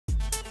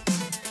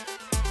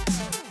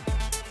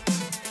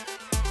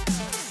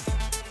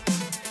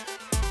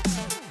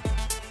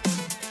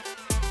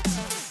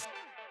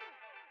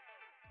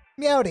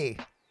Meowdy!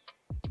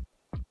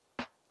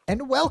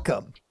 And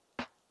welcome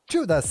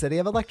to the City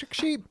of Electric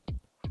Sheep.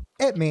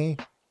 It me,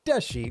 the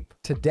sheep.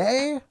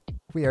 Today,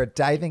 we are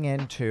diving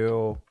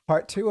into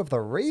part 2 of the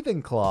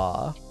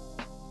Ravenclaw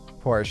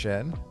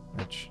portion,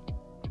 which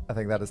I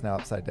think that is now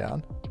upside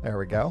down. There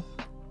we go.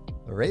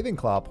 The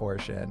Ravenclaw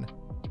portion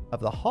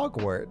of the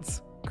Hogwarts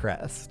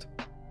Crest.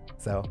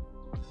 So,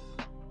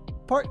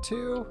 part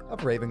 2 of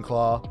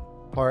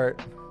Ravenclaw,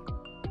 part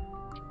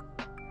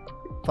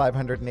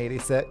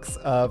 586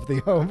 of the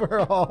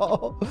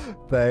overall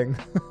thing.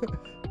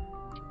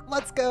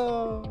 Let's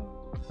go!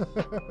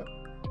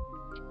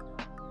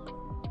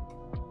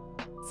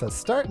 So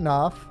starting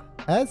off,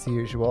 as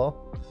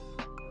usual,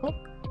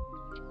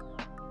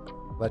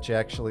 let you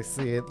actually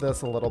see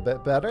this a little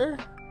bit better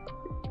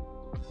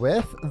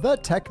with the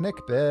Technic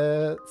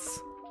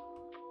bits.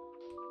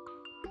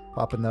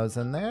 Popping those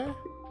in there.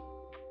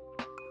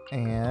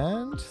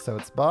 And so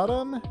it's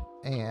bottom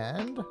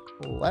and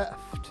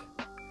left.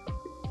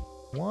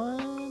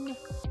 1,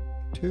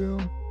 2.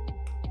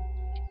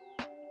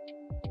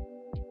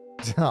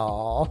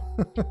 Aww.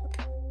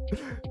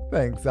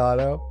 Thanks,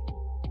 Otto.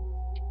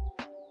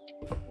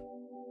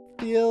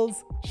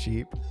 Feels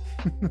sheep.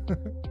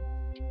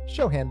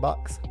 Show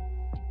handbox.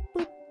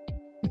 Boop.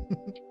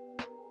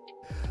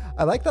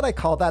 I like that I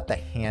call that the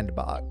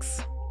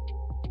handbox.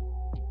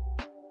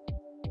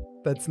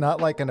 That's not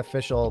like an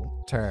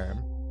official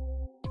term.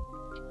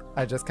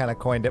 I just kind of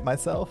coined it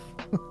myself.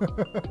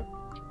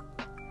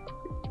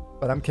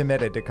 But I'm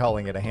committed to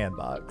calling it a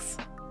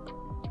handbox.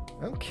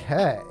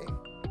 Okay.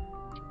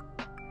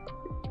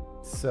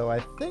 So I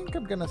think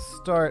I'm gonna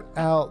start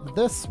out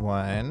this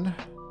one,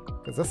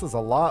 because this is a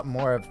lot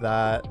more of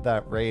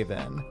that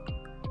raven.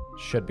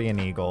 Should be an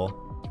eagle.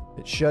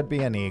 It should be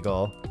an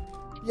eagle.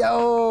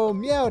 Yo,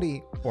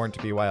 Meowdy! Born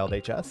to be Wild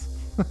HS.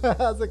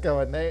 How's it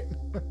going, Nate?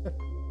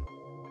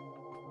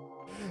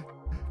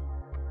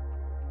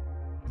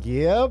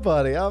 Yeah,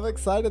 buddy, I'm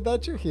excited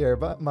that you're here,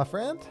 but my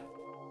friend.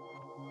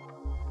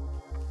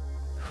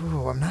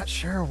 Ooh, I'm not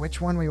sure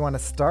which one we want to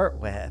start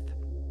with.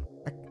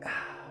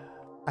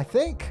 I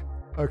think,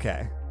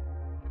 okay.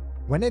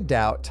 When in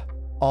doubt,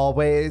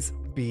 always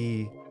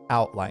be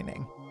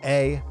outlining.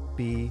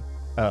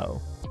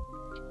 A-B-O.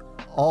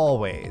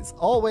 Always,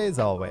 always,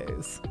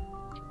 always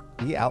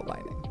be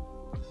outlining.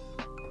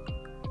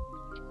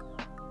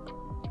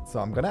 So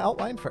I'm going to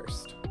outline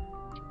first.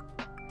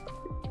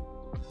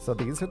 So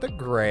these are the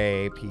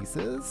gray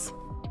pieces.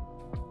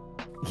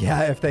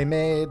 Yeah, if they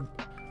made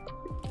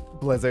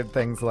Blizzard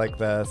things like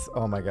this,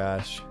 oh my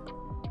gosh.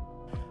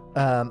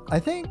 I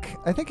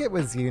think it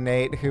was you,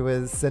 Nate, who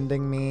was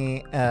sending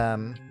me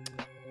or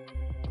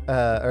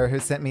who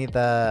sent me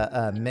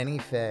the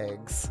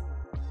minifigs,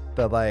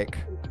 the like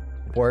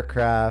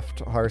Warcraft,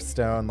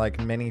 Hearthstone like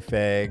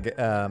minifig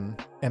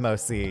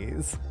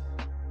MOCs.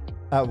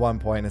 At one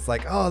point, it's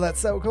like, oh, that's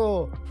so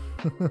cool.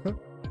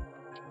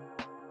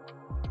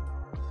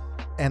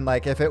 And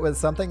like, if it was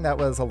something that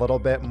was a little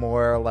bit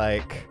more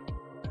like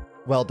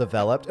well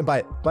developed, and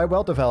by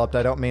well developed,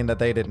 I don't mean that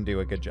they didn't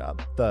do a good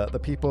job. The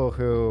people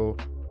who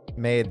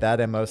made that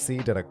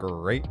MOC did a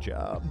great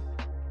job.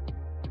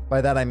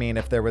 By that I mean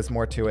if there was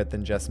more to it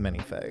than just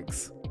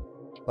minifigs.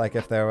 Like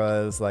if there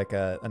was like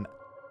a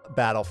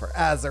battle for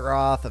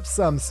Azeroth of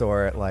some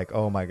sort, like,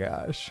 oh my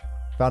gosh.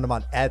 Found them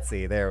on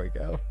Etsy, there we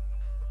go.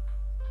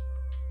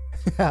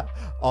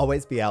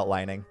 Always be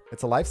outlining.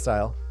 It's a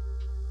lifestyle.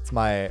 It's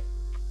my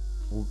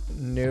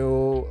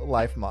new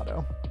life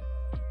motto.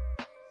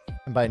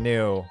 And by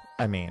new,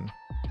 I mean,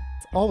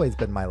 it's always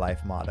been my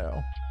life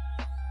motto.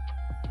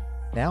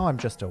 Now I'm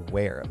just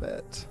aware of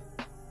it.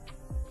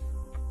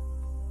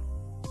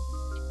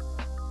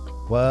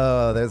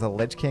 Whoa, there's a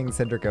Lich King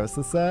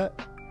Syndragosa set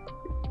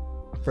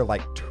for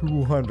like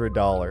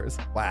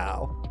 $200.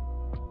 Wow.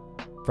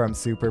 From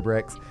Super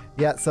Bricks.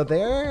 Yeah, so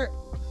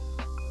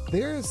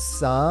there's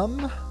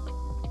some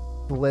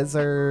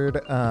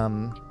Blizzard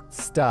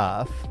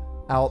stuff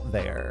out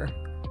there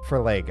for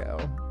Lego,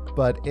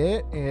 but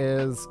it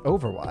is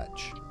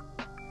Overwatch.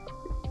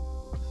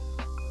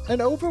 And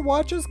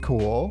Overwatch is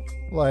cool.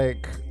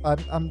 Like,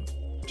 I'm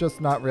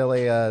just not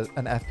really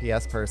an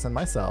FPS person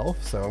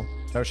myself, so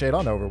no shade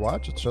on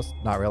Overwatch. It's just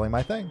not really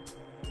my thing.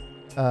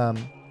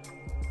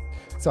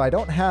 So I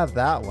don't have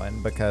that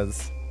one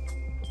because,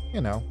 you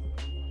know,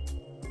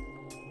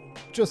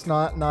 just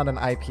not an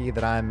IP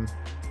that I'm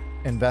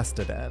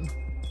invested in.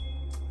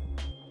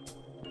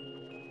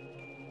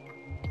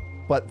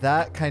 But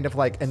that kind of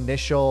like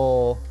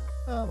initial,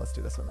 let's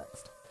do this one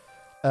next.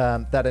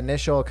 That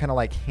initial kind of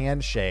like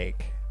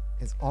handshake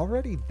is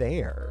already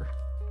there.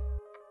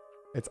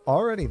 It's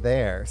already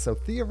there. So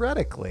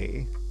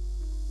theoretically,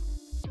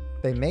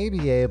 they may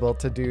be able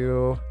to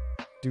do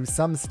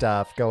some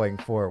stuff going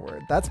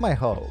forward. That's my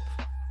hope.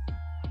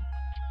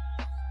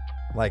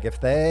 Like if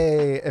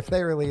they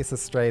release a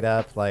straight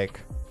up like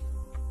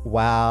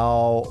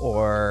WoW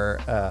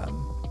or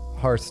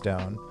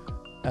Hearthstone,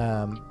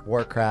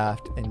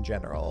 Warcraft in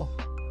general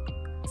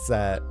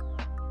set,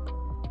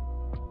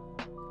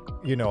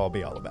 you know I'll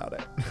be all about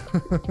it.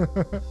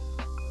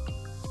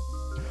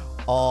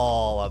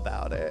 all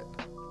about it.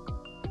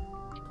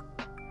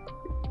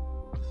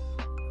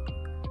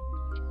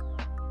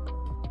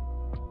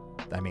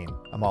 I mean,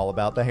 I'm all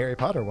about the Harry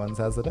Potter ones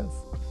as it is.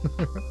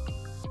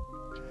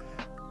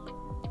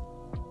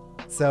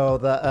 So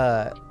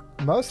the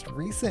most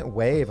recent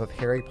wave of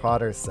Harry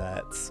Potter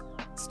sets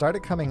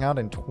started coming out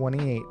in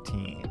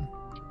 2018.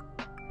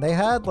 They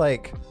had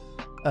like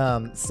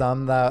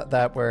some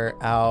that were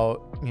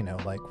out, you know,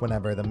 like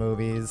whenever the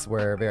movies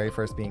were very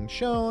first being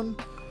shown.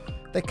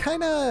 They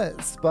kind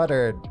of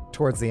sputtered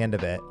towards the end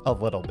of it a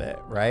little bit,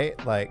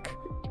 right? Like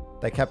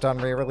they kept on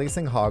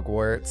re-releasing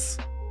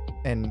Hogwarts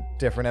in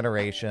different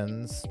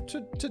iterations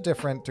to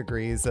different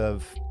degrees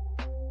of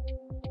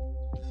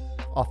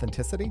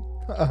authenticity.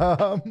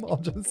 I'll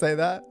just say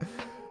that.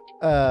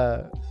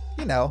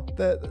 You know,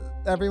 that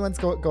everyone's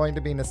going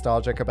to be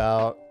nostalgic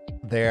about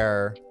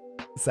their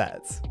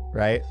sets,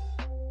 right?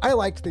 I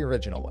liked the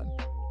original one,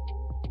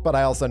 but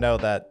I also know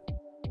that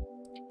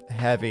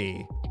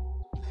heavy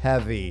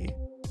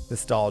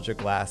nostalgia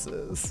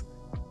glasses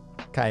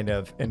kind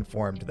of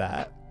informed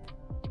that.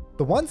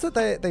 The ones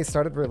that they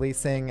started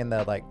releasing in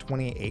the like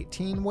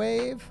 2018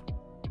 wave,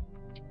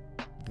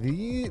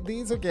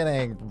 these are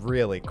getting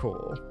really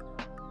cool.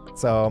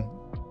 So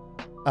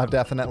I've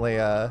definitely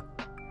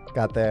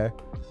got there.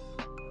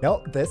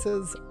 Nope, this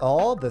is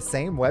all the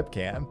same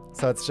webcam.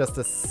 So it's just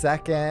a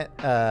second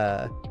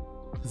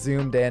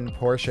zoomed in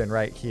portion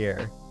right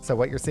here. So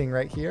what you're seeing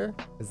right here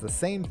is the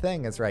same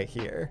thing as right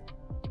here.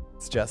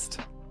 It's just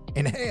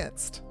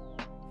enhanced.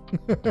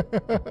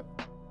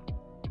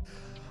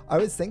 I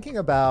was thinking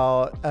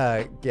about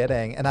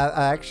getting, and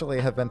I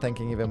actually have been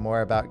thinking even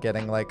more about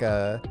getting like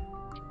a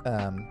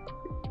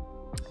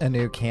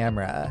new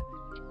camera,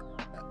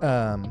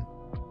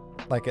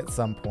 like at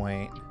some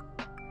point,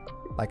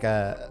 like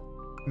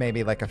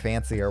maybe like a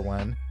fancier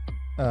one,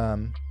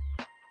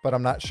 but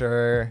I'm not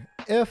sure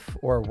if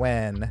or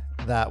when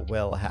that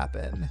will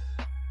happen.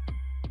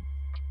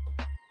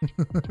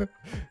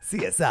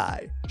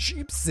 CSI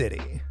Sheep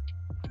City.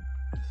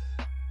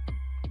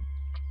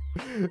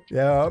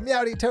 Yo,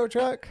 Meowdy tow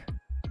truck.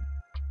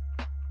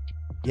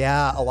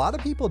 Yeah, a lot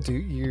of people do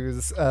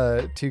use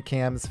two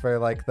cams for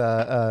like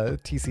the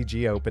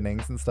TCG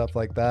openings and stuff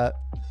like that.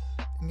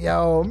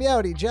 Yo,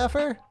 Meowdy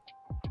Jeffer.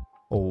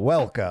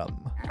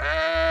 Welcome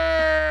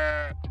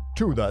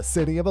to the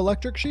city of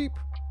electric sheep.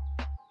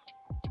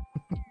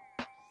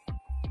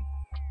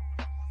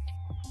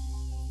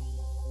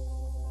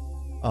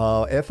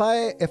 Oh, if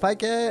I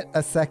get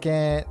a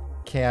second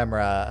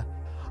camera,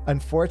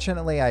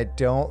 unfortunately, I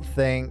don't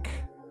think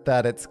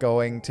that it's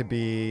going to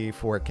be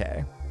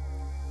 4K.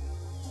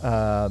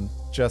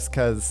 Just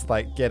because,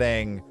 like,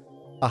 getting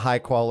a high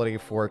quality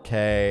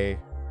 4K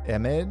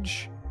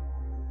image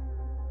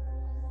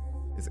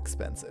is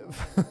expensive.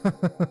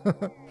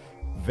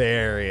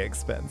 Very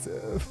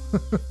expensive.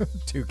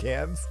 Two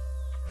cams.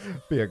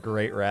 Be a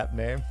great rap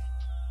name.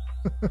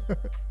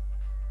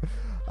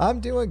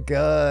 I'm doing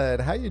good.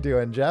 How you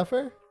doing,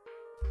 Jeffer?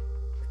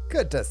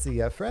 Good to see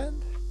you,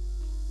 friend.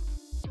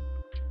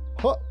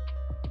 Huh.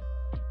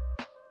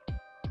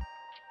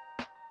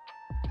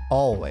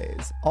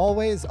 Always,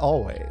 always,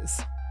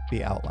 always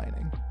be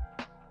outlining.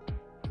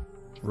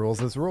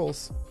 Rules is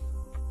rules.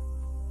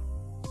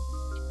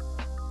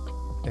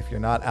 If you're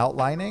not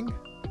outlining,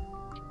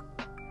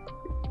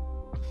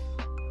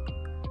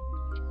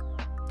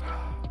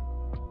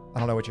 I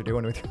don't know what you're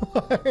doing with your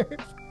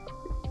life.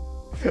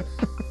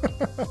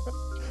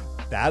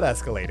 That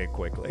escalated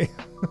quickly.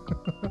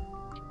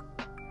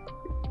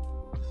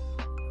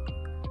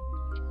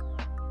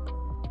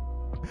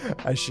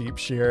 A sheep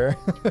shearer.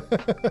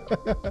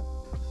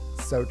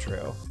 So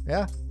true.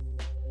 Yeah.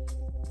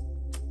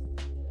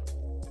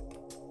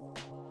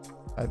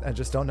 I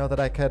just don't know that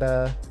I could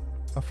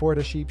afford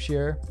a sheep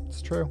shearer.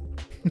 It's true.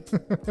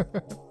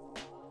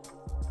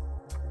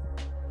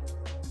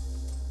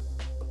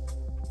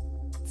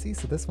 See,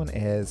 so this one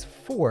is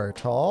 4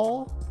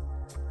 tall.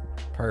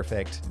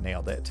 Perfect.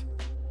 Nailed it.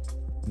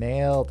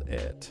 Nailed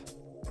it.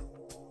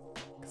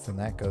 So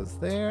that goes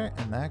there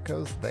and that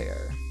goes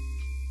there.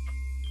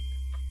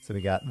 So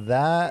we got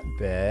that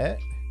bit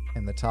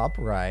in the top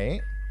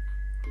right.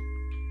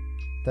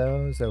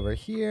 Those over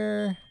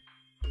here.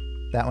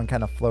 That one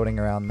kind of floating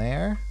around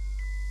there.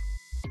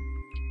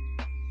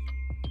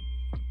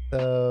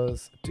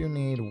 Those do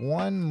need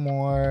one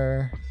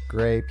more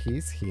gray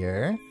piece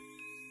here.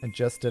 I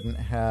just didn't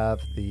have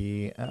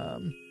the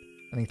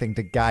anything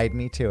to guide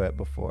me to it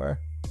before.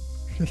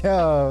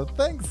 Yo,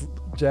 thanks,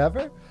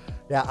 Jeffer.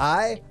 Yeah,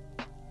 I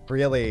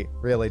really,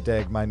 really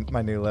dig my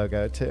new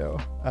logo too.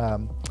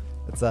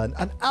 It's an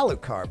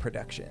Alucard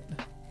production.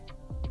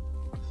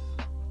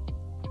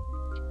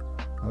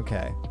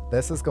 Okay,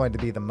 this is going to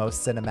be the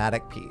most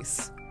cinematic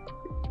piece.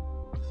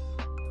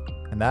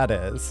 And that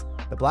is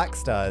the black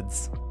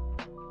studs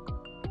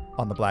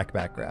on the black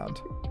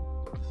background.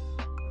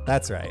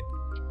 That's right.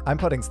 I'm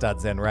putting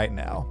studs in right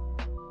now.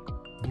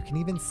 You can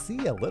even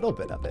see a little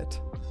bit of it.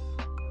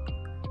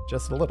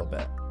 Just a little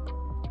bit.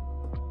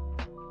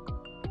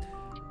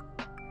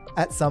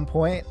 At some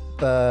point,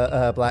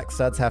 the black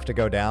studs have to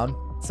go down.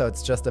 So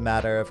it's just a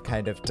matter of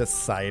kind of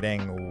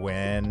deciding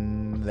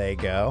when they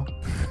go.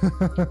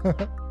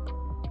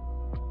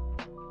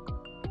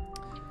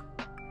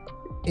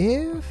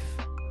 If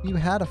you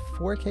had a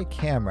 4K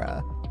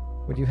camera,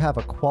 would you have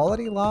a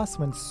quality loss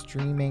when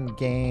streaming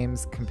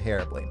games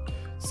comparably?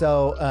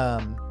 So,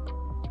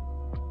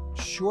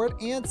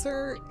 short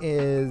answer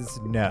is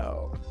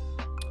no.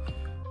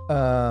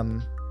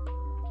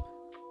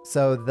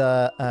 So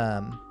the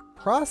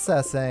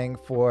processing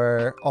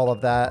for all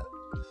of that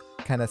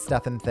kind of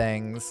stuff and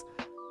things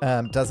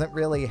doesn't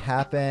really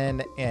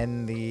happen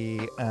in the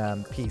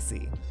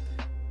PC.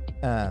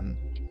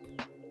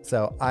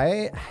 So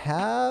I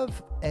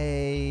have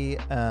a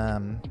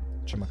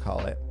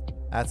whatchamacallit,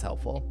 that's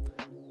helpful,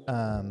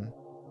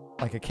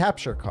 like a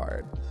capture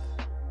card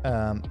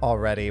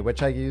already,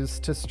 which I use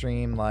to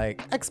stream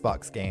like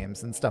Xbox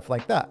games and stuff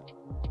like that.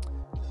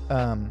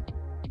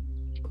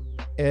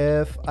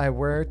 If I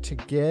were to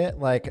get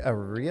like a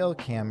real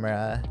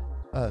camera,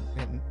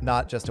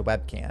 not just a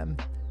webcam,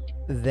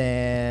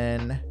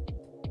 then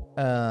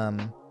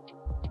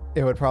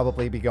it would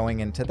probably be going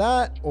into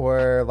that,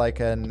 or like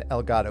an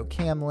Elgato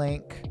Cam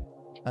Link,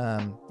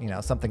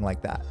 something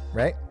like that,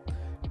 right?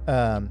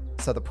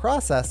 So the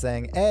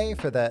processing,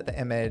 for the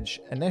image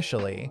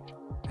initially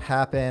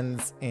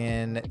happens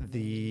in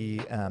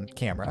the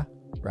camera,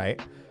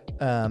 right?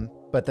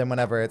 But then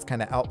whenever it's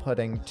kind of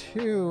outputting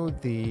to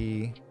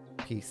the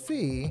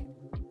PC,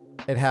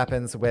 it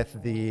happens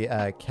with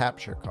the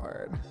capture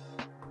card.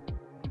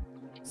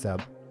 So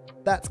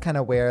that's kind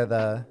of where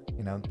the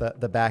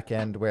back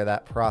end, where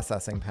that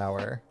processing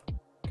power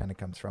kind of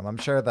comes from. I'm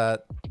sure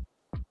that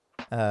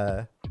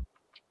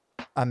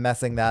I'm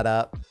messing that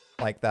up,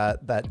 like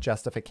that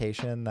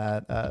justification,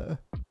 that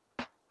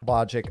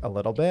logic a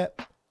little bit,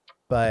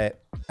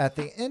 but at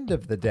the end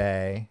of the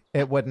day,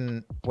 it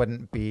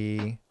wouldn't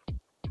be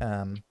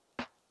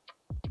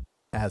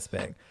as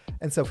big.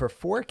 And so for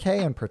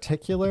 4K in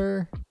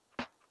particular,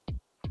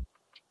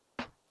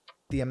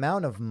 the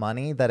amount of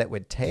money that it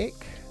would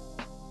take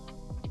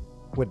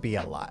would be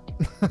a lot.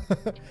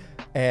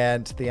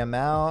 And the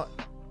amount,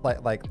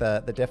 like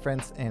the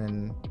difference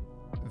in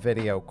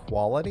video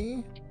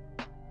quality,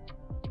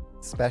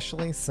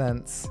 especially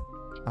since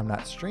I'm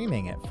not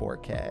streaming at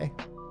 4K.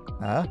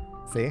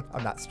 See,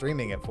 I'm not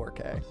streaming at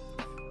 4K.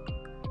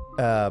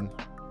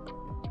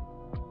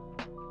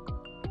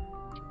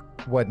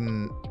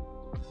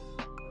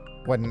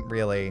 Wouldn't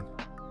really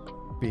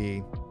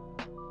be,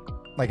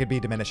 like, it'd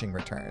be diminishing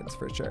returns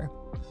for sure.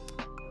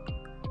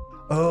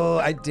 Oh,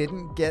 I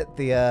didn't get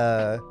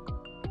the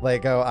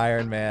Lego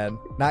Iron Man.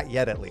 Not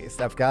yet, at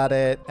least. I've got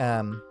it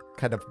kind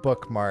of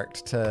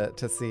bookmarked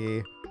to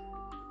see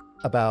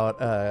about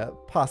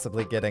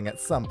possibly getting at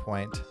some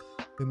point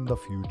in the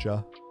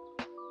future.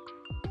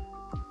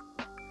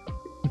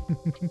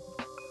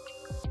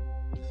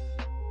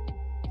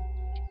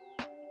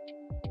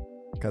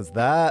 Because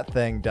that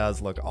thing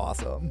does look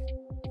awesome.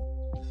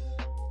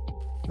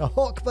 A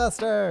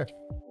Hulkbuster!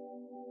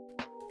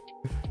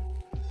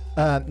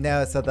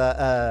 No, so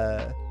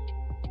the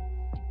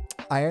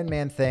Iron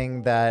Man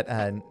thing that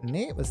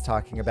Nate was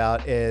talking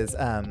about is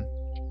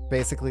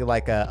basically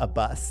like a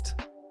bust.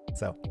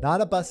 So,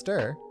 not a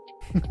buster.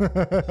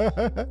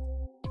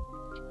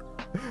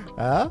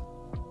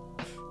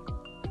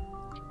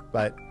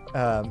 But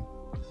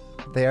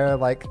they're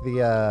like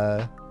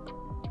the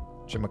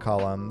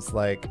whatchamacallums,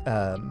 like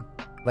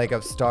Lego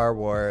Star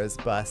Wars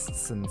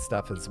busts and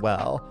stuff as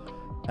well.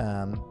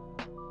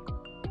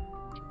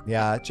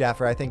 Yeah,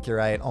 Jaffer, I think you're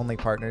right. Only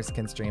partners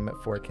can stream at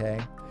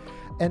 4K.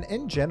 And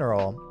in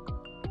general,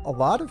 a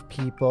lot of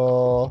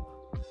people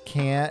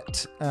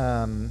can't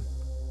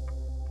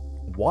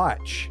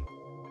watch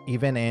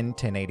even in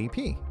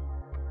 1080p.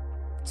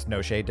 It's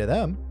no shade to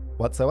them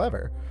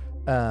whatsoever.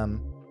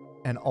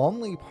 And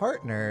only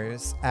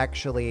partners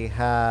actually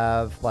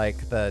have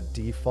like the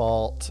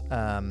default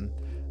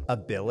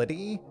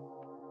ability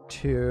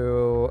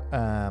to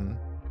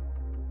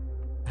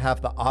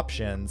have the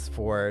options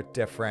for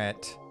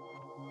different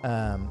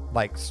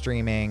like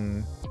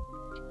streaming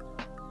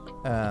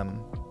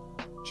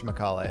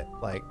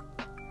whatchamacallit, like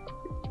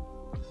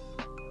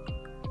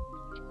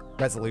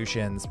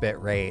resolutions, bit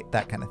rate,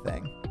 that kind of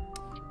thing.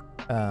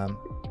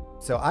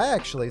 So I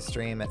actually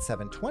stream at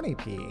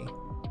 720p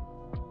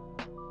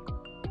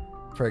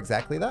for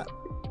exactly that.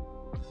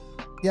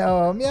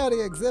 Yo,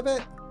 Meowdy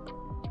exhibit.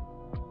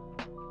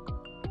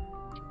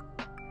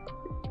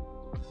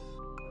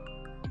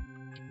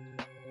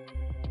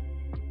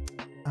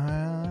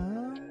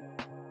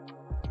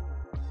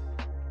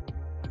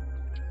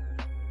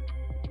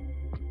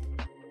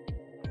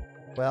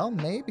 Well,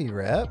 maybe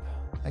Rip.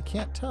 I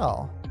can't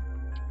tell.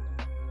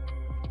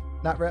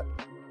 Not Rip.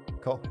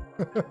 Cool.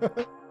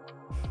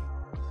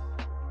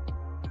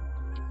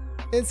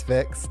 It's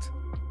fixed.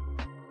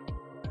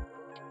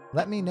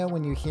 Let me know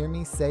when you hear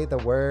me say the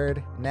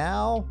word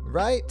now,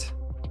 right?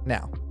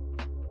 Now.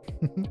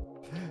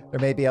 There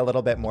may be a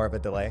little bit more of a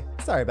delay.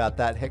 Sorry about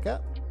that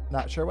hiccup.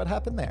 Not sure what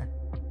happened there.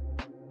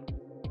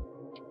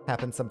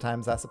 Happens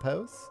sometimes, I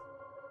suppose.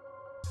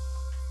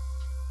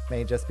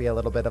 May just be a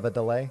little bit of a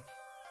delay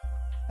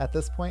at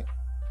this point.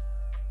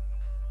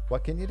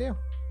 What can you do?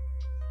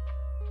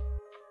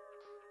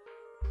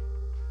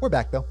 We're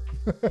back though.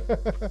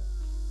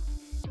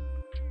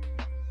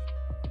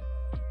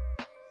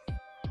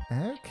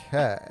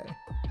 Okay.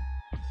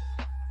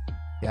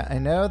 Yeah, I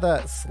know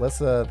that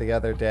Slissa the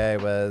other day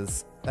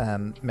was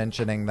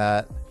mentioning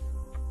that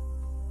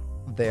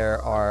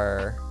there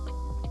are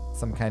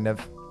some kind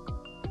of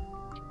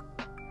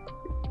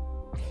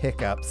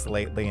hiccups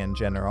lately in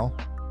general,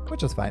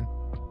 which is fine.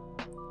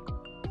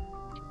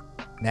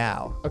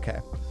 Now, okay.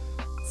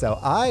 So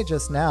I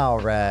just now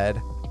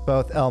read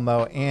both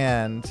Elmo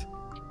and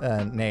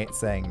Nate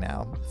saying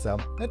now. So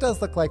it does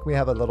look like we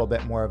have a little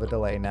bit more of a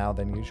delay now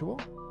than usual.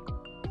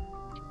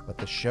 But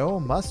the show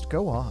must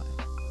go on.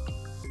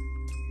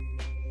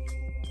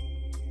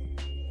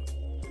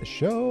 The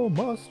show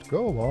must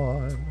go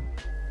on.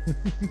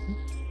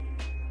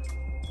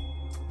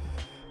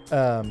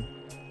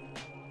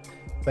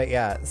 But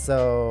yeah,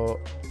 so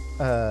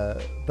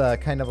the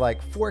kind of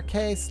like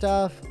 4K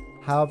stuff,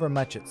 however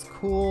much it's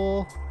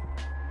cool,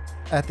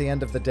 at the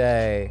end of the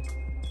day,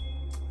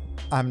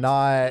 I'm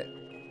not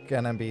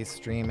gonna be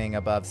streaming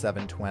above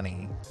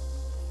 720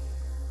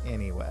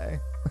 anyway.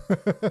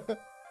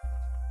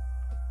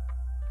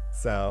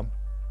 So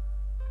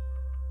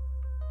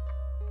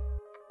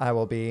I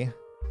will be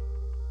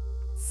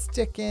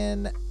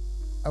sticking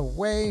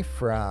away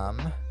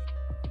from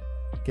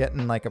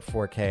getting like a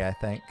 4K, I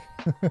think.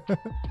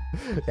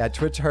 Yeah,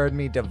 Twitch heard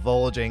me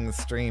divulging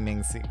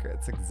streaming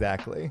secrets.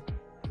 Exactly.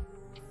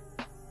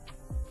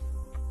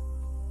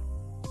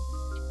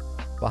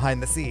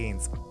 Behind the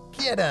scenes.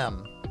 Get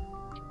him!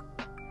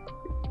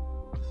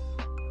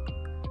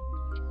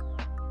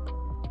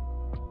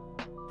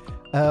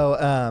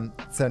 Oh,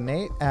 so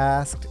Nate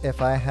asked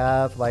if I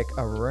have like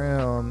a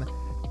room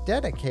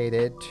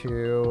dedicated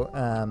to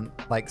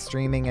like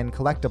streaming and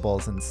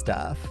collectibles and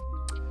stuff.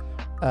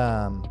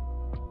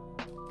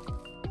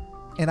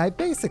 And I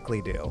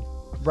basically do.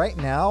 Right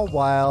now,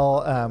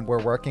 while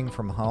we're working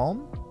from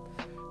home,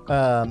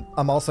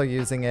 I'm also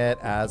using it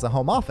as a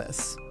home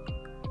office.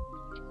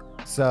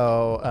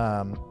 So,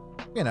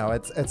 you know,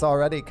 it's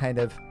already kind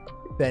of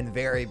been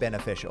very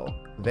beneficial.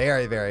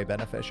 Very, very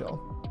beneficial.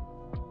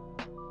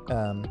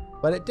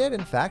 But it did,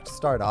 in fact,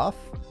 start off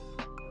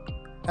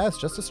as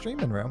just a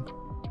streaming room.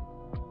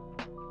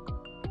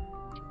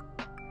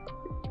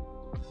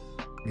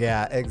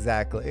 Yeah,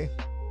 exactly.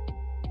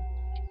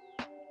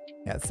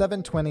 Yeah,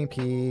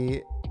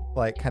 720p,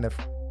 like kind of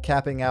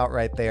capping out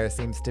right there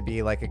seems to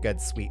be like a good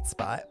sweet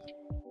spot.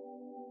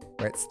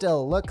 Where it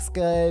still looks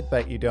good,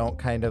 but you don't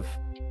kind of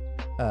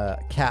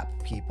cap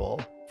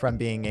people from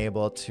being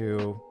able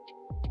to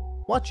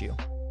watch you.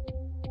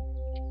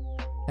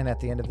 And at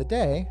the end of the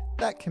day,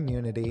 that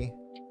community,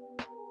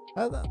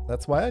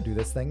 that's why I do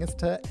this thing, is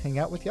to hang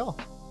out with y'all.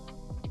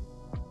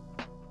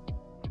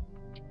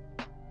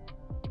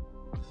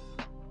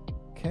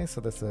 Okay,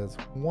 so this is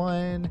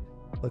 1.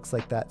 Looks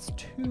like that's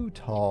 2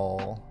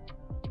 tall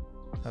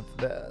of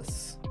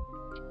this.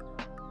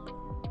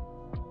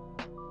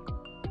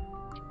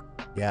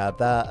 Yeah,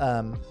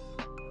 the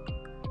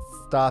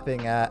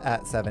stopping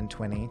at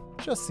 720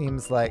 just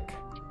seems like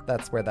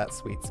that's where that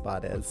sweet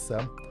spot is.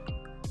 So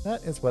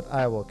that is what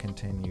I will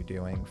continue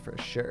doing for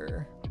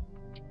sure.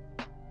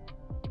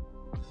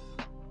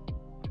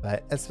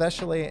 But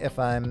especially if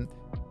I'm,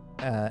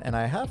 and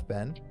I have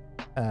been,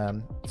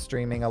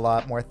 streaming a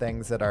lot more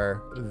things that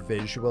are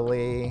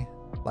visually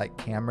like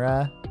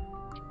camera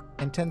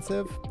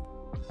intensive,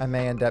 I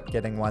may end up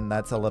getting one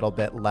that's a little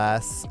bit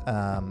less,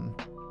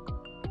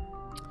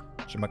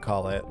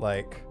 whatchamacallit,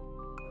 like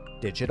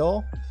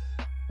digital,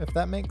 if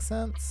that makes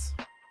sense.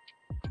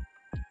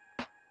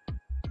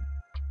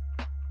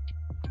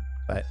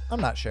 But I'm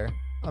not sure.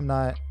 I'm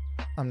not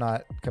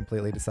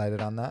completely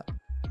decided on that.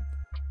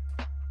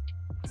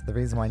 So the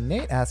reason why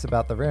Nate asked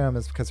about the room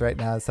is because right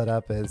now the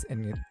setup is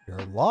in your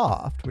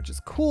loft, which is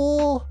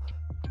cool,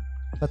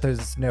 but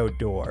there's no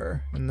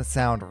door, and the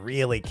sound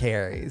really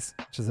carries,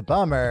 which is a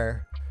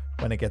bummer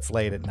when it gets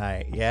late at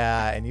night.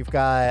 Yeah, and you've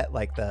got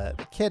like the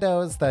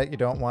kiddos that you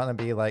don't want to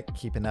be like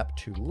keeping up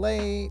too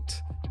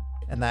late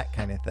and that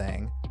kind of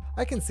thing.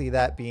 I can see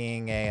that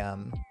being a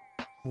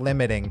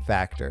limiting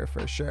factor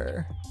for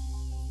sure.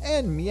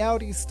 And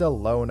Meowdy's still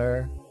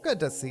loner.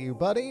 Good to see you,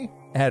 buddy.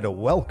 And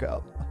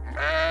welcome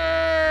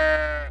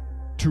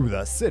to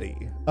the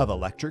city of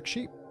electric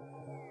sheep.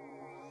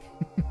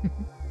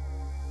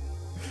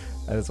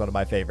 That is one of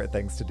my favorite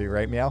things to do,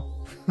 right, Meow?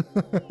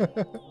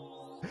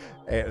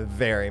 It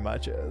very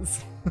much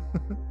is.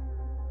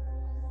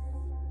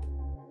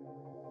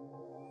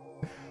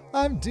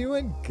 I'm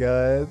doing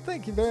good.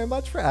 Thank you very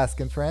much for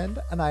asking, friend.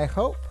 And I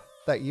hope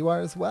that you are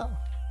as well.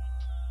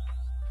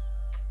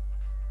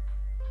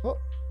 Oh.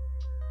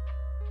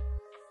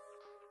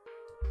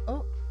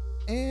 Oh.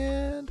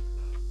 And...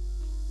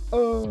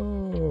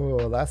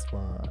 oh, last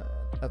one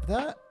of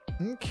that.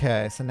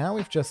 Okay, so now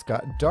we've just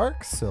got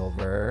dark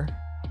silver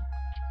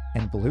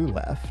and blue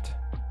left.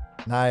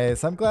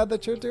 Nice. I'm glad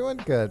that you're doing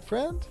good,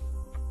 friend.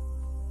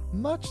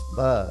 Much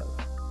love.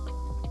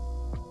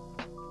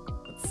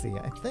 Let's see.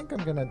 I think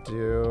I'm gonna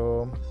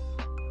do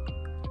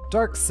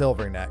dark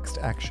silver next,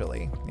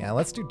 actually. Yeah,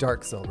 let's do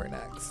dark silver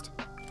next.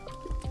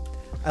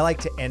 I like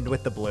to end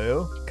with the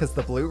blue because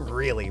the blue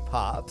really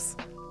pops.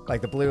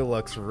 Like the blue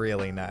looks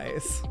really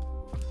nice.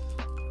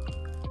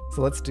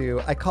 So let's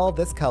do, I call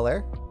this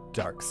color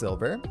dark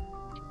silver.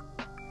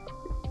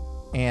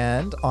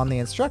 And on the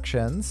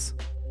instructions,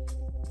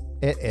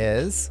 it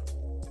is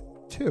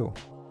 2.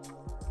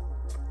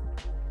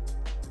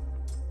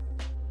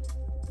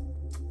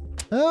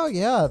 Oh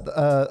yeah,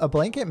 a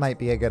blanket might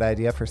be a good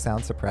idea for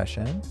sound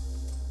suppression.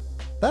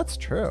 That's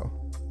true.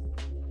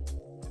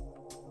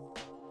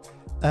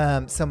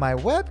 So my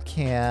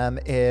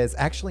webcam is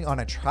actually on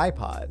a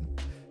tripod.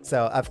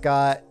 So I've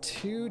got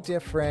 2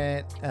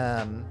 different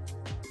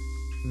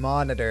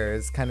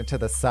monitors kind of to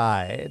the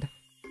side.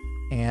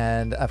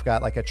 And I've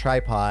got like a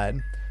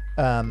tripod.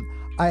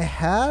 I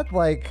had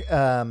like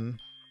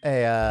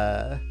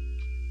a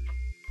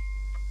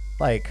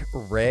like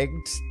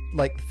rigged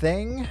like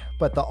thing,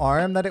 but the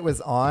arm that it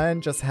was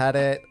on just had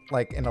it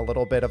like in a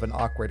little bit of an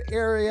awkward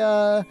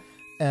area.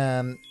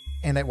 And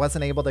it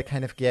wasn't able to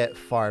kind of get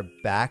far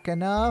back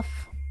enough.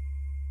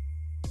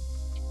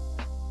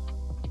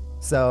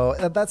 So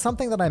that's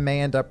something that I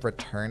may end up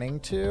returning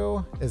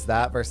to, is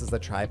that versus the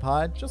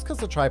tripod, just because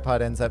the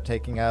tripod ends up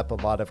taking up a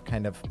lot of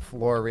kind of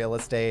floor real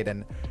estate,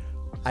 and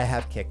I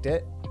have kicked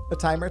it a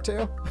time or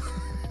 2.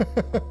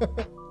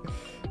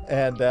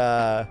 And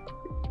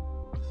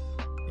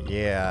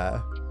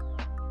yeah,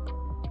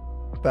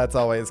 that's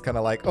always kind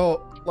of like,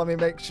 oh, let me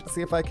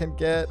see if I can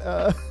get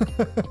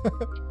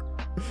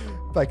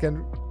if I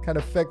can kind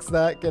of fix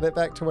that, get it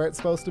back to where it's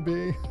supposed to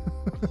be.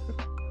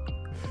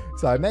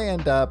 So I may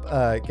end up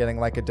getting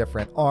like a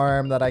different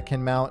arm that I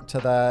can mount to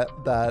that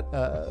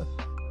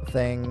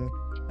thing,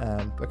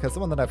 because the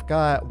one that I've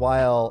got,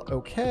 while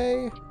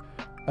okay,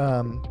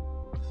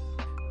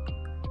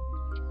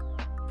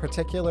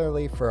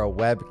 particularly for a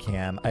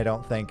webcam, I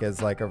don't think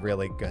is like a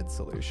really good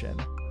solution.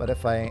 But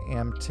if I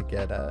am to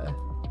get a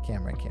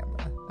camera,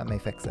 that may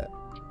fix it.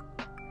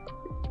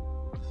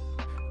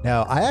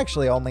 No, I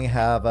actually only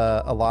have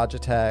a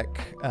Logitech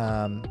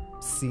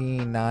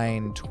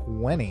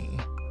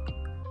C920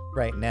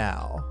 right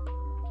now,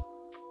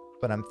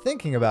 but I'm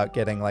thinking about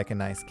getting like a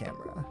nice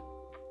camera,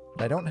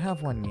 but I don't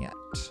have one yet.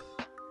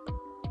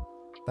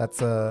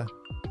 That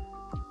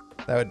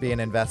would be an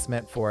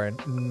investment for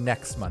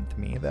next month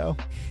me though.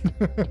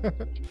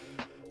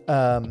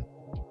 And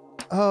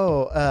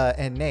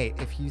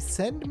Nate, if you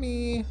send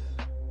me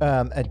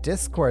a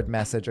Discord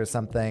message or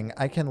something,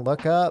 I can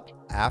look up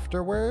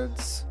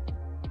afterwards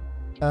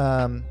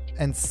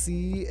and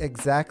see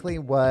exactly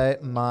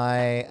what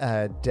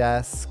my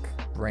desk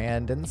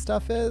brand and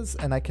stuff is,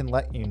 and I can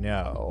let you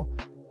know,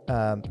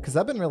 because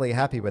I've been really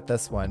happy with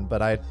this one,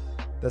 but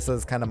this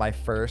is kind of my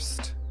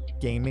first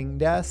gaming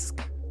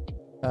desk,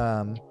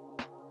 so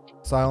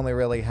I only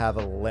really have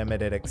a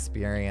limited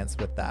experience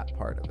with that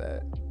part of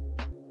it.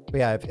 But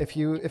yeah, if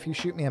you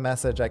shoot me a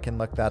message, I can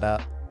look that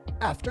up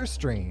after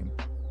stream.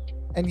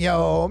 And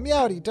yo,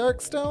 Meowdy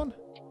Darkstone,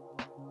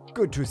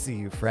 good to see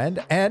you,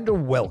 friend,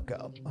 and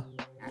welcome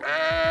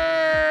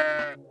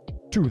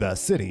to the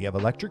city of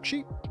Electric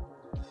Sheep.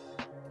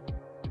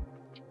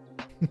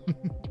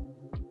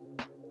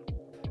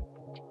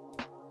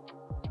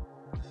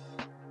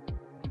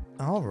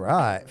 All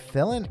right,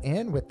 filling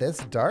in with this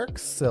dark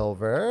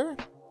silver.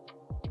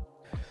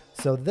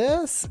 So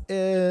this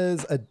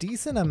is a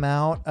decent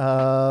amount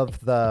of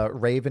the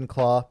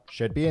Ravenclaw.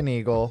 Should be an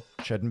eagle,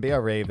 shouldn't be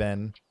a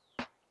raven.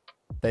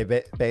 They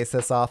base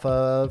this off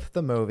of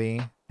the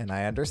movie, and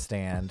I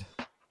understand.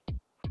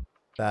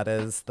 That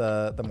is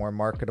the more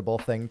marketable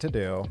thing to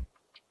do.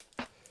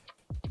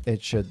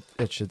 It should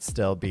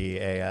still be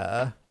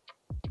a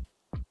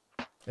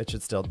it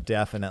should still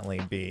definitely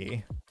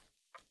be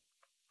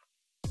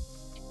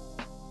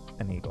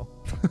an eagle.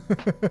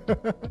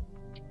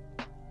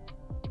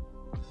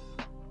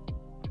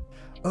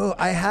 Oh,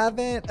 I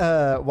haven't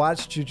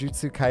watched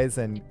Jujutsu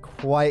Kaisen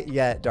quite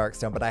yet,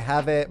 Darkstone, but I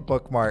have it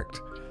bookmarked.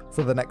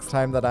 So the next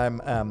time that I'm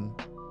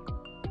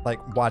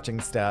like watching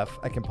stuff,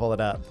 I can pull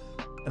it up.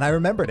 And I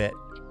remembered it.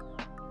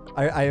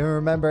 I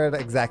remembered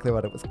exactly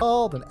what it was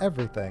called and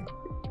everything.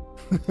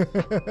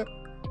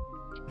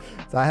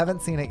 So I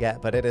haven't seen it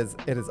yet, but it is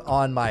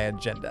on my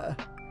agenda.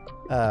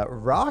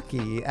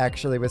 Rocky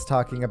actually was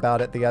talking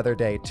about it the other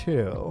day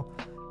too.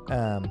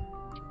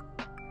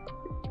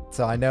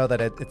 So I know that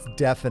it's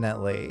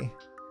definitely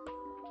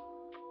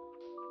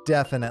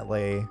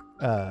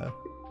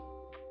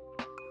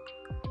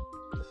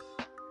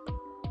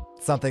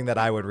something that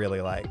I would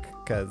really like,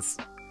 because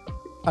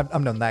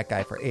I've known that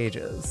guy for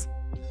ages.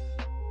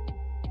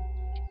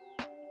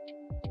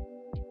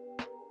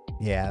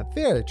 Yeah,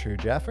 very true,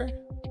 Jeffer.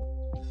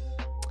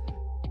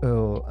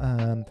 Oh,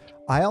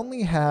 I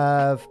only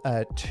have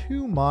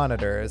 2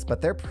 monitors,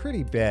 but they're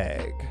pretty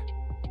big.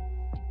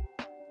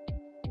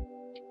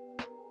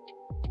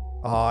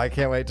 Oh, I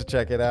can't wait to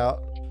check it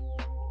out.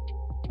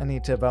 I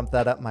need to bump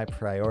that up my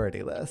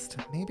priority list.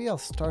 Maybe I'll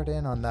start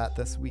in on that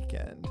this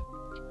weekend.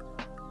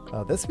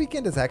 This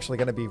weekend is actually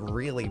going to be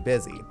really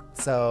busy.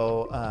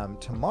 So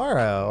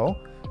tomorrow,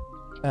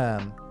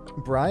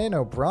 Brian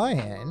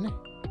O'Brien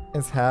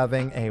is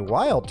having a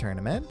wild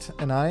tournament,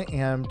 and I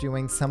am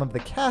doing some of the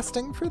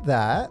casting for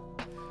that.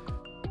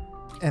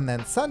 And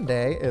then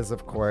Sunday is,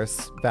 of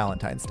course,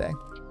 Valentine's Day.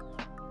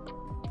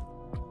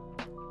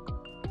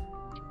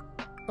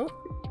 Oh,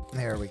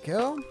 there we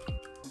go.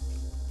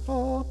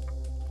 Oh.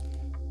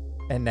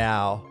 And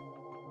now,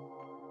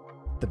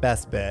 the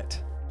best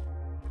bit.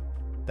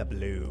 The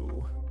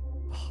blue.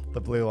 Oh,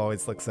 the blue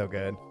always looks so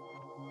good.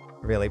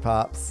 Really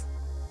pops.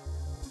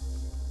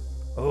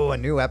 Oh, a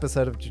new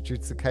episode of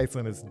Jujutsu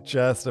Kaisen is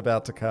just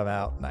about to come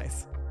out.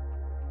 Nice.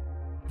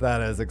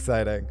 That is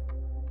exciting.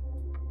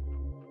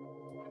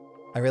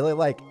 I really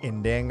like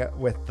ending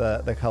with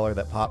the color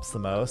that pops the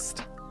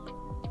most,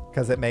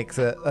 because it makes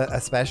it,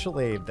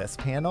 especially this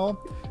panel,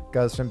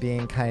 goes from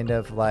being kind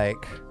of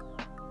like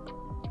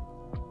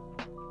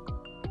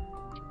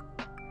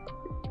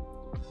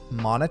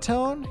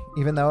monotone,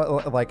 even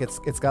though like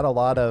it's got a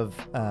lot of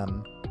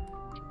kind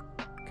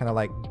of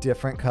like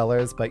different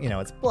colors, but you know,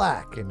 it's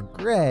black and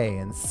gray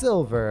and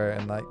silver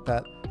and like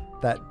that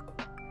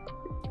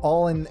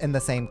all in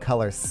the same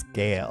color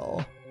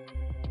scale.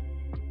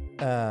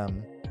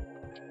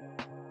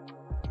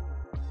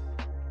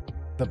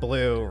 The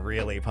blue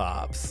really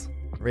pops.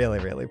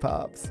 Really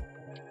pops.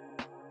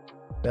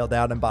 Bailed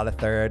out and bought a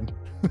third.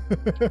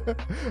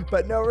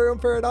 But no room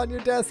for it on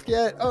your desk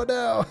yet. Oh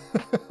no.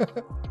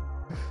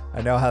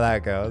 I know how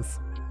that goes.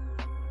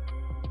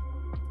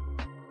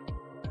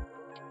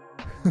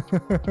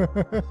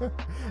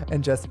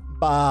 And just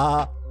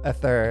a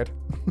third.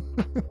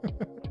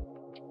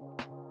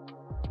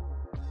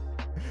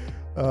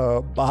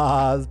 Oh,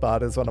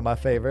 Bot is one of my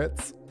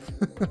favorites.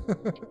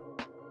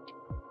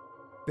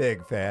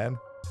 Big fan.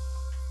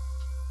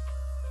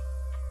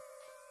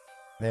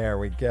 There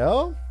we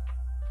go.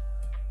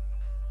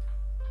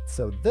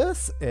 So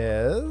this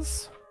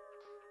is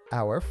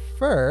our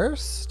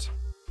first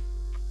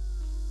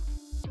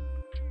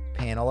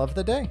panel of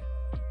the day.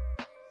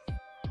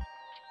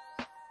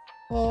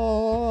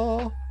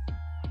 Oh.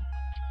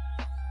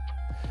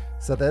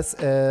 So this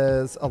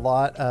is a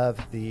lot of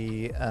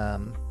the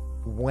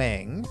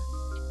wing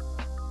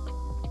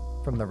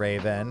from the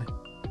Raven,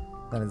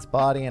 then its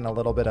body and a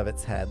little bit of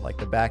its head, like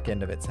the back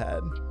end of its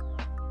head.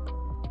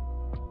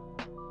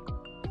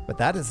 But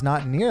that is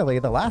not nearly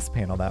the last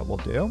panel that we'll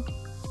do,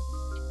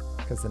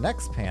 because the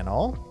next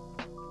panel,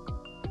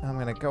 I'm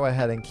going to go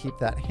ahead and keep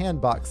that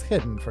hand box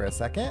hidden for a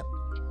second,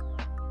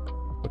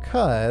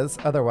 because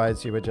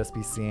otherwise you would just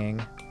be seeing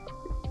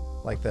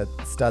like the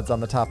studs on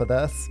the top of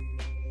this.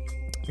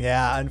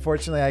 Yeah,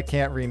 unfortunately I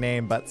can't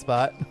rename Butt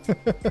Spot.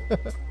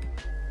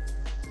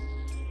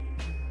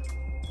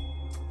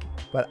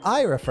 But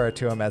I refer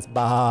to him as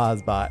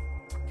Bot.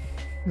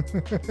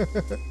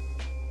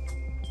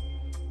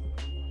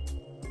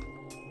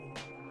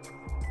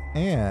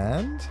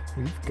 And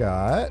we've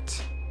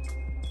got...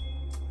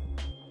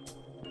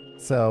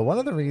 So one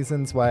of the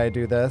reasons why I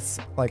do this,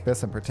 like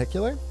this in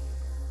particular,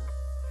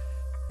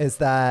 is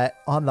that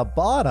on the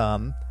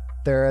bottom,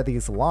 there are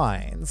these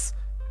lines,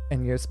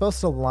 and you're supposed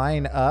to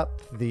line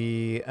up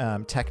the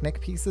Technic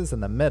pieces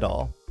in the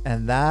middle,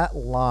 and that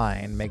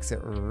line makes it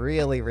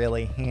really,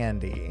 really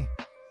handy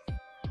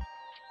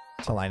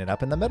to line it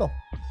up in the middle.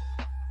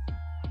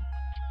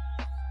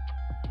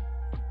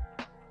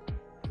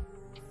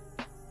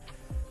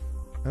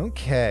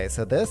 Okay,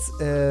 so this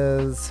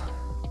is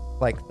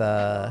like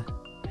the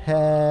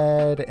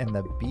head and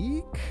the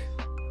beak,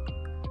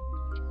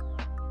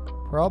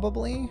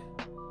 probably.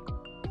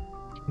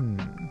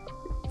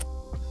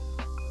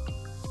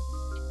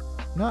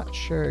 Not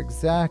sure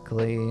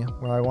exactly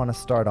where I want to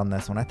start on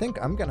this one. I think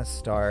I'm gonna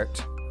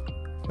start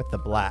with the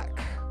black.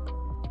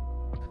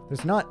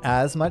 There's not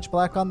as much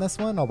black on this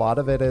one. A lot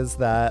of it is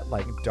that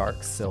like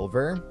dark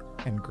silver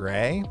and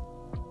gray.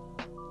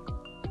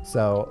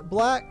 So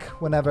black,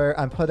 whenever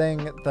I'm putting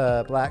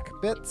the black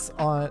bits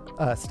on,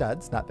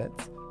 studs, not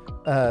bits,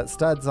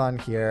 studs on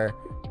here,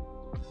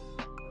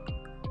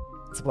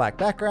 it's a black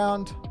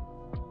background,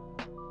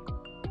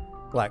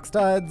 black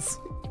studs.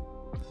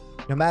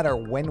 No matter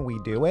when we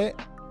do it,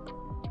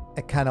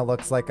 it kind of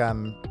looks like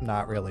I'm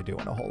not really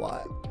doing a whole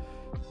lot.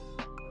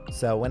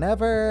 So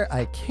whenever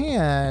I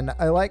can,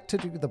 I like to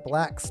do the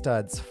black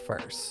studs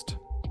first.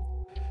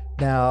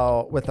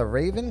 Now, with the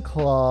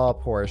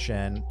Ravenclaw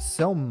portion,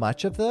 so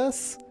much of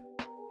this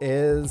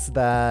is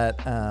that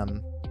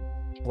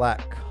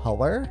black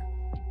color,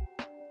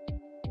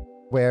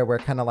 where we're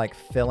kind of like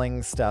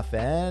filling stuff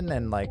in,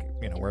 and like,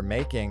 you know, we're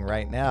making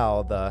right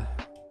now the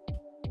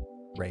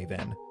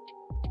Raven.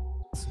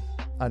 It's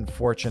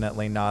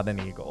unfortunately not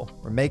an eagle.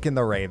 We're making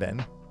the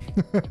Raven.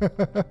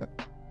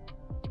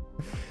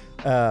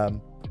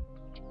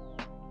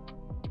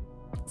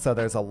 So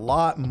there's a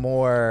lot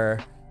more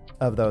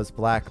of those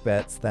black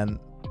bits than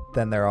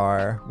there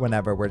are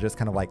whenever we're just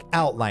kind of like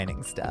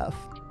outlining stuff.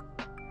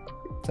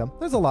 So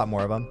there's a lot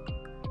more of them.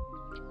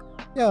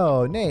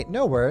 Yo, Nate,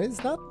 no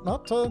worries.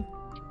 Not to...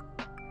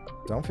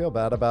 Don't feel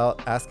bad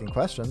about asking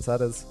questions.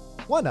 That is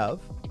one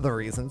of the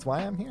reasons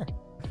why I'm here.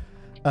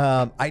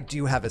 I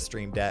do have a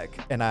Stream Deck,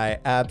 and I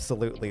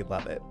absolutely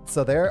love it.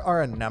 So there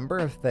are a number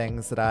of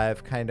things that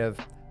I've kind of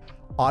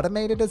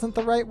automated isn't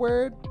the right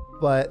word,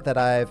 but that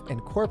I've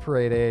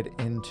incorporated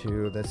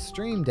into the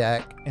Stream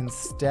Deck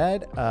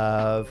instead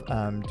of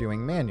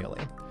doing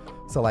manually.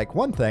 So like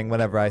one thing,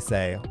 whenever I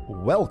say,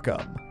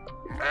 welcome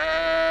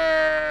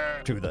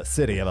to the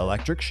city of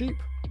electric sheep,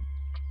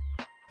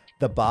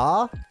 the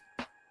ba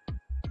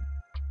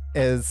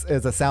is a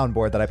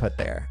soundboard that I put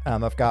there.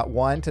 I've got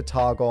one to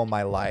toggle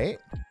my light.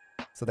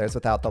 So there's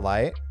without the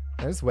light,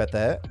 there's with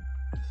it.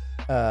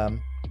 You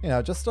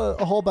know, just a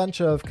whole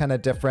bunch of kind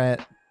of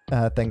different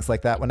things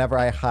like that. Whenever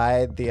I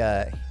hide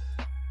the,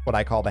 what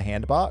I call the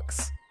hand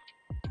box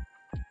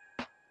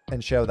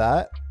and show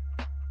that,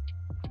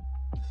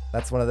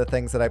 that's one of the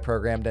things that I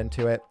programmed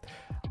into it.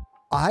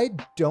 I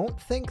don't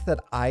think that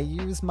I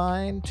use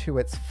mine to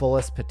its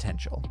fullest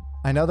potential.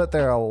 I know that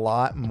there are a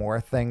lot more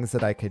things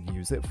that I could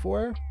use it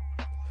for,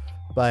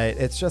 but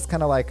it's just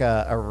kind of like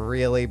a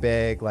really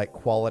big like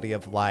quality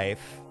of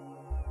life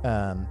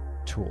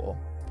tool.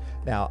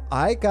 Now,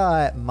 I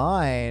got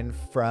mine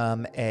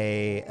from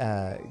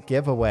a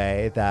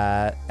giveaway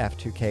that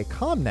F2K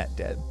ComNet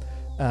did.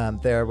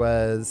 There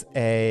was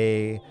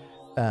a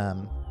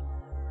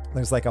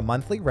there's like a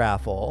monthly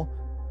raffle,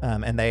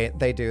 and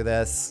they do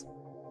this.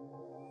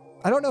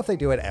 I don't know if they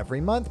do it every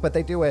month, but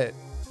they do it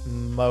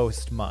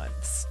most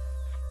months.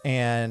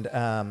 And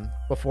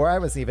before I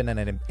was even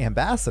an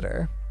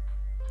ambassador,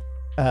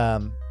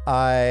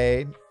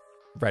 I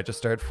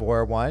registered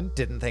for one,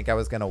 didn't think I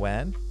was going to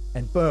win,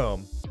 and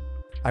boom,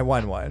 I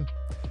won one.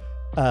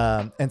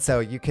 And so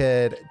you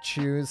could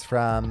choose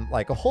from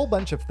like a whole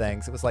bunch of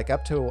things. It was like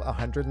up to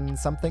 $100 and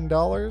something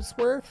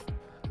worth.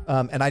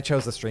 And I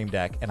chose a Stream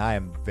Deck, and I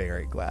am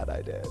very glad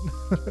I did.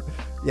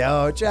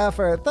 Yo,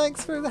 Jaffer,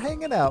 thanks for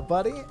hanging out,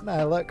 buddy. And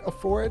I look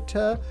forward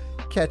to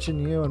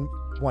catching you in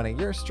one of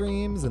your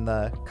streams in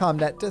the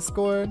ComNet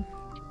Discord,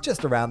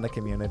 just around the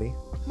community.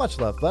 Much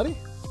love, buddy.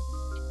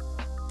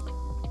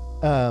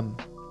 And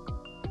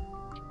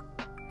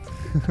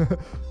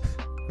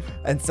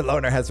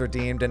Saloner has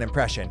redeemed an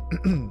impression.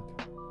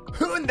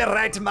 Who in the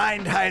right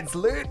mind hides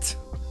loot?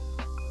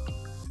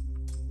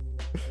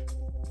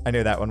 I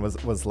knew that one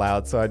was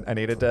loud, so I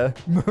needed to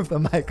move the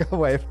mic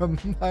away from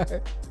my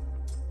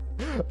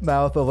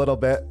mouth a little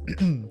bit.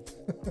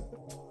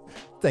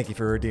 Thank you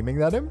for redeeming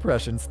that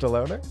impression,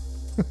 Stalloner.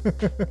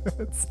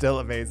 It's still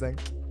amazing.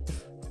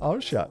 Oh,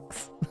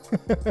 shucks.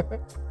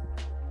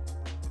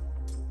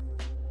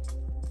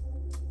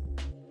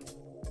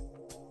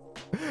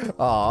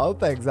 Aw,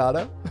 thanks,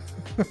 Otto.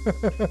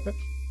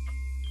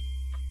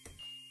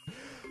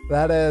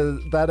 That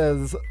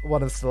is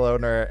one of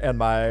Stalloner and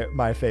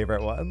my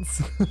favorite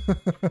ones.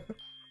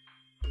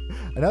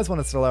 I know it's one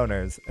of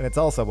Stalloner's, and it's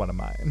also one of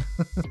mine.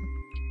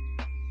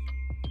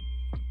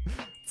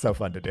 So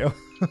fun to do.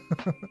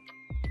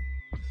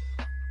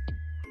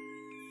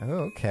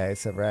 Okay,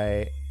 so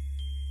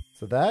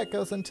so that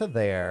goes into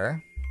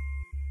there,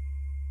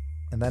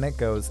 and then it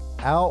goes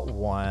out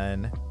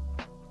one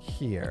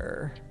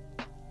here.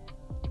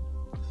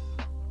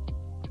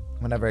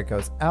 Whenever it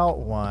goes out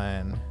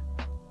one,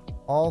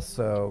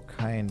 also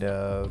kind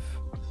of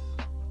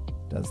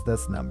does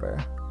this number.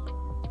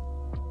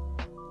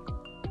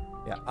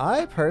 Yeah,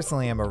 I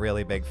personally am a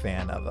really big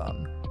fan of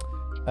them.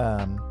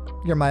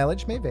 Your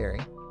mileage may vary,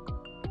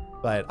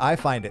 but I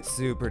find it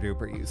super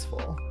duper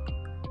useful.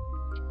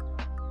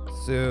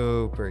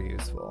 Super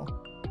useful.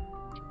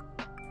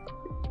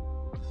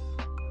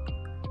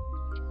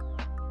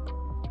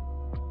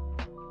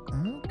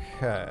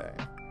 Okay.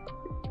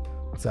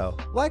 So,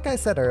 like I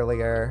said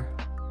earlier,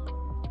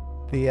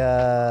 the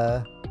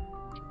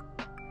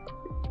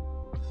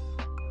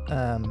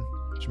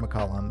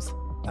whatchamacallums,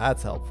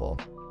 that's helpful.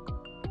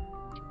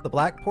 The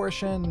black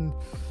portion,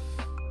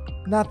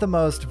 not the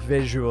most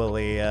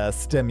visually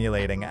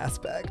stimulating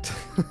aspect.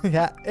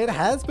 Yeah, it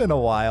has been a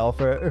while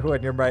for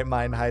when your right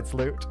mind hides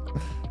loot.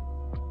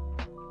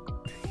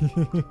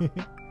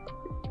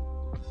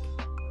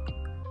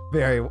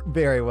 Very,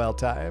 very well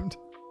timed.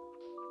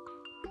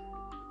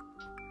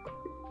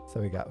 So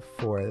we got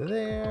 4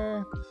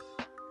 there.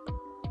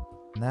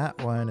 And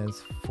that one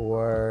is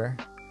 4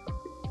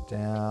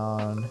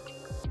 down.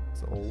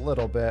 It's a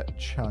little bit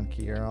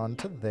chunkier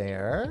onto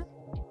there.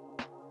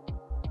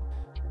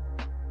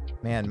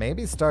 Man,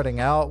 maybe starting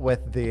out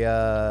with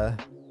the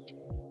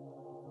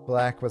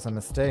black was a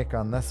mistake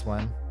on this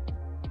one.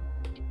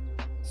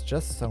 It's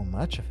just so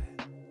much of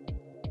it.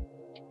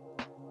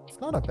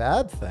 It's not a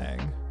bad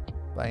thing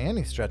by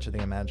any stretch of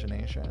the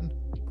imagination.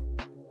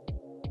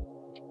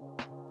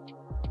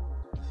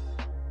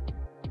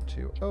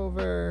 2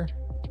 over.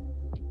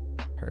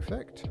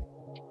 Perfect.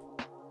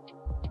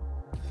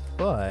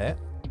 But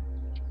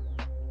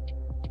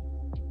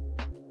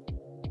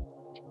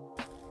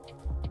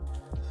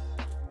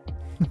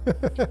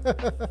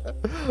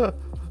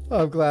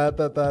I'm glad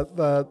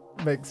that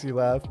makes you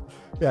laugh.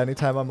 Yeah,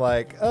 anytime I'm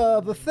like,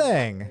 the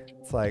thing.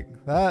 It's like,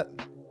 that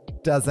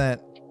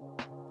doesn't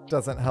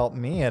help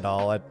me at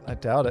all. I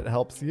doubt it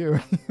helps you.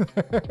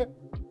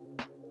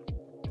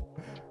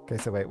 Okay,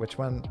 so wait, which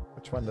one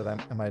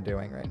am I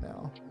doing right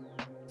now?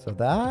 So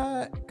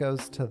that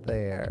goes to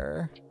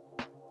there.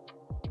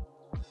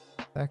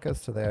 That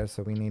goes to there,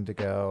 so we need to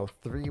go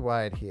 3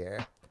 wide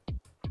here.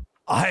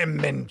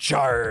 I'm in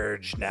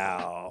charge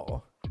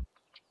now.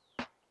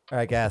 Or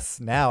I guess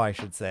now I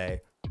should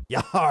say,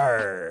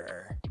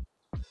 yar.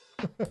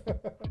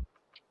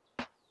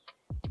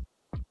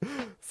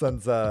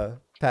 Since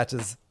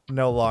Patches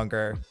no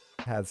longer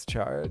has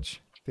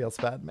charge. Feels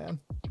bad, man.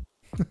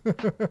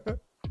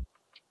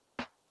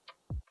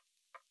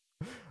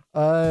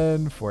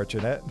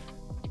 Unfortunate.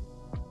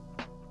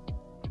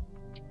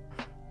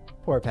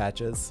 Poor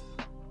Patches.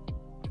 I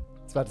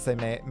was about to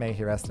say may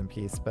he rest in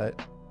peace,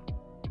 but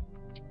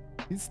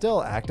he's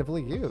still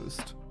actively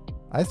used.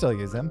 I still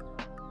use him.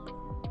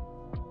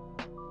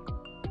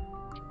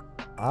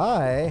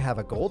 I have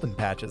a golden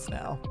Patches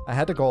now. I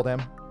had to gold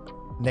him.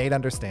 Nate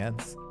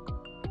understands.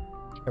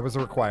 It was a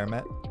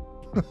requirement.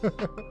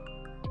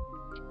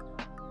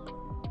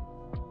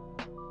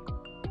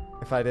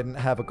 If I didn't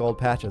have a gold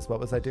Patches, what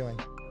was I doing?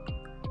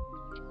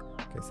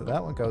 Okay, so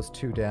that one goes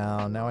 2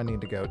 down. Now I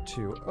need to go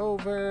 2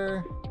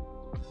 over.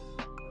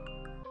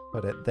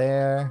 Put it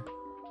there.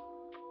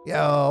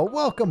 Yo,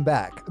 welcome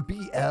back,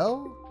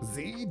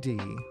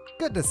 BLZD.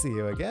 Good to see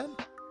you again.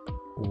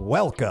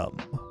 Welcome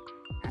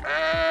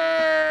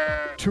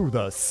to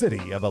the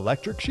city of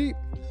electric sheep.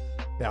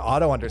 Yeah,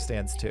 Otto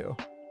understands too.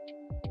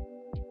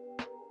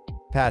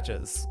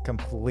 Patches,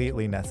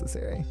 completely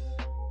necessary.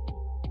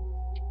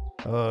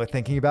 Oh,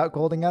 thinking about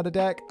golding out a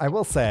deck? I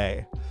will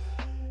say,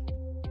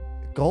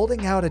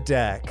 golding out a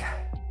deck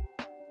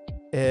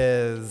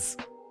is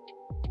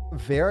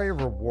very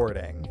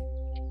rewarding.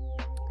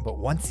 But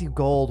once you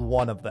gold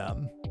one of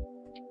them,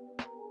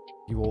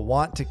 you will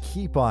want to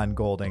keep on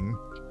golding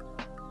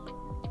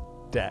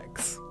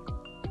decks.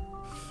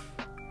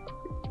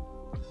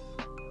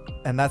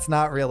 And that's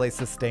not really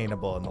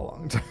sustainable in the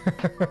long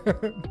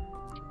term.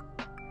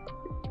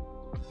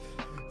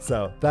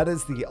 So that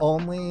is the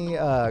only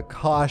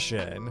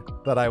caution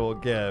that I will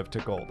give to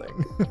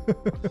golding.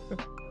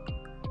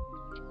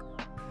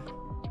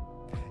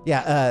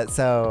 Yeah,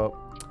 so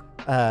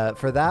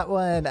for that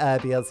one,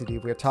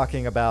 BLCD, we're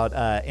talking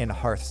about in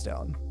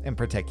Hearthstone in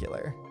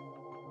particular.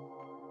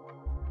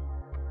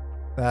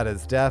 That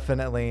is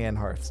definitely in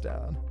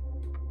Hearthstone.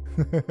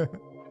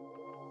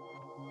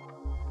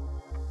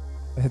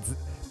 It's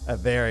a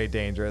very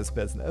dangerous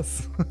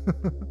business.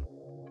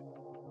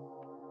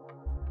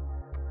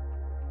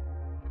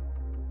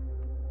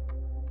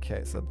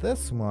 Okay, so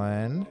this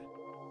one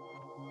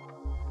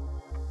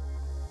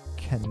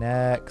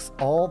connects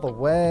all the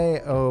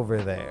way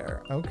over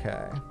there.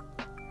 Okay.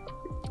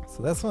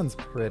 So this one's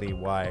pretty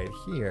wide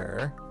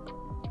here.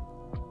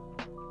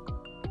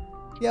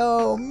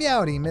 Yo,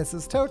 meowdy,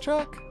 Mrs. Tow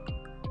Truck.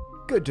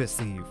 Good to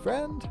see you,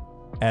 friend.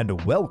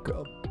 And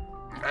welcome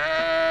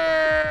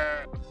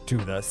to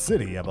the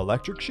city of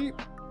electric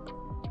sheep.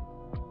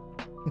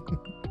 Okay,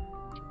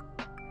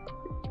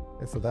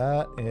 so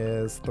that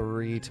is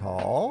 3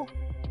 tall.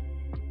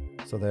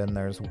 So then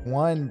there's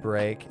 1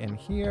 break in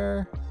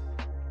here.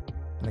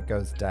 And it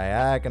goes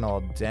diagonal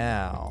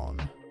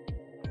down.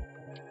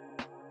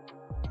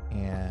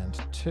 And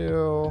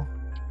 2.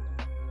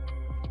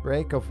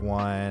 Break of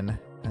 1.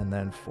 And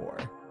then 4.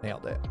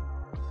 Nailed it.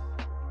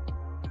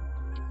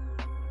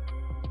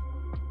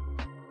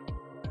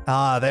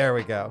 Ah, there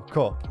we go.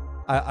 Cool.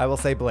 I will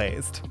say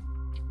blazed.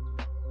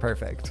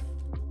 Perfect.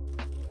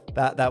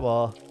 That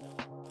will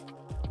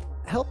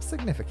help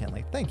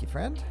significantly. Thank you,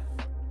 friend.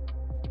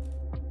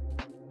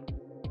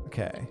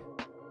 Okay.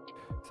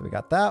 So we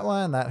got that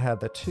one. That had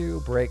the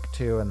 2, break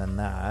 2, and then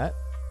that.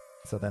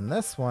 So then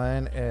this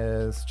one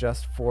is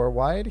just 4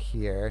 wide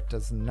here. It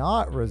does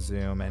not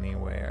resume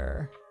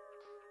anywhere.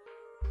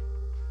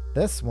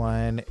 This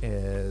one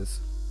is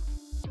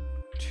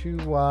 2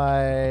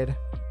 wide,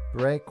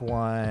 break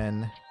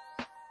 1,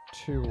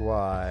 2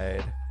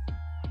 wide,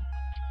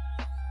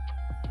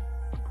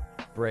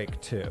 break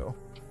 2.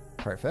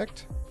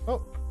 Perfect.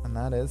 Oh, and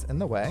that is in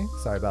the way.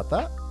 Sorry about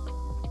that.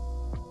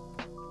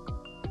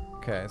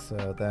 Okay,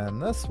 so then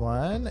this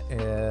one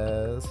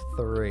is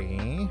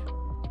 3.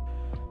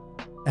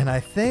 And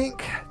I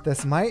think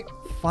this might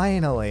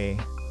finally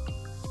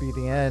be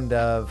the end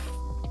of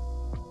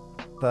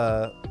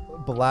the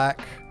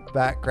black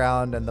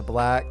background and the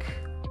black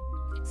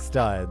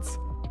studs.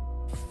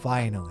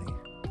 Finally.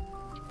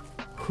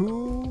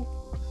 Who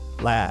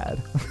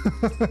lad?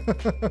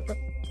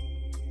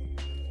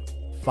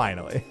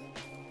 Finally.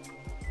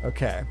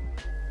 Okay.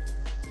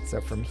 So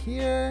from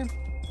here,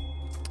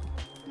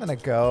 I'm gonna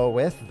go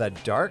with the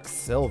dark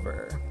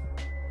silver.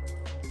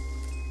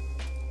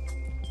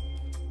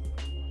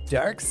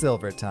 Dark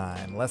silver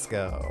time. Let's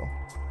go.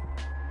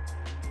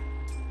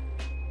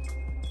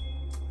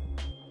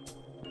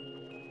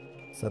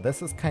 So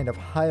this is kind of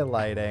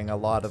highlighting a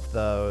lot of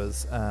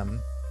those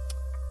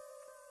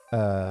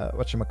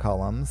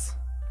whatchamacallums.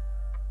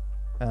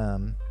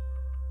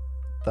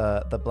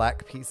 The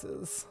black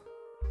pieces.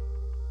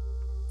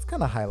 It's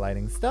kind of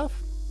highlighting stuff.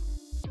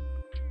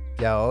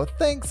 Yo,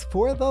 thanks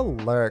for the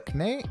lurk,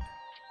 Nate.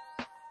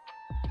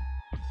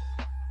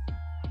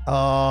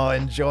 Oh,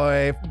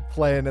 enjoy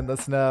playing in the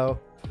snow.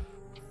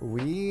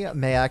 We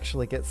may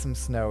actually get some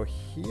snow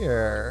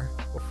here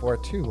before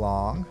too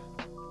long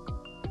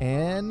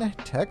in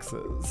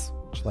Texas,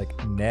 which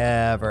like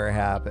never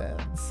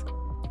happens.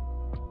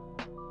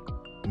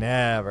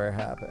 Never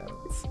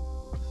happens.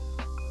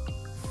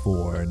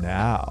 For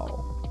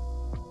now.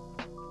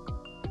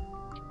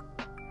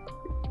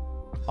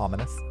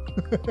 Ominous.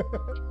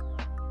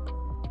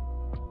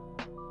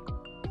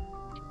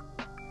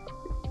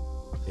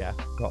 Yeah,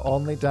 we're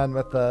only done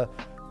with the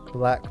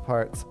black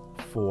parts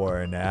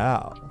for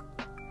now.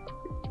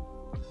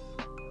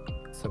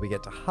 So we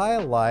get to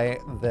highlight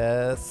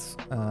this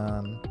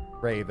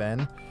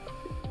raven.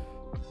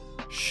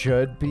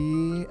 Should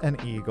be an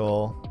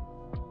eagle.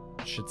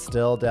 Should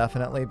still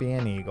definitely be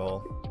an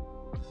eagle.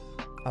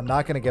 I'm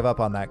not going to give up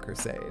on that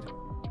crusade.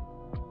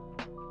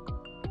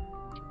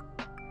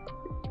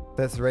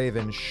 This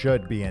raven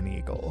should be an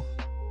eagle.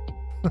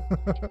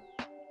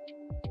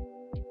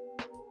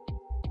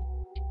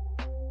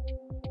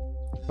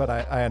 But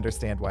I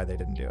understand why they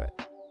didn't do it.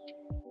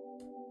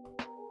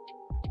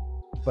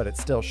 But it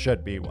still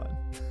should be one.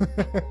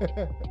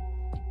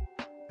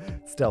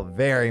 Still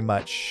very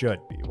much should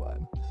be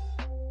one.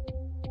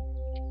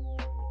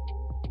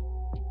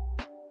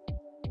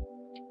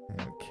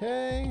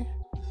 Okay.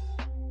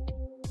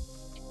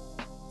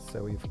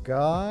 So we've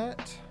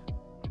got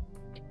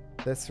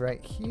this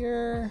right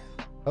here.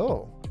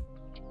 Oh.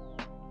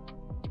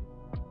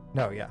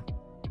 No, yeah.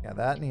 Yeah,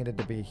 that needed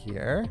to be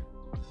here.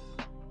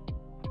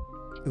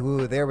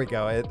 Ooh, there we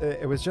go.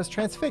 It was just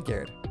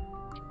transfigured.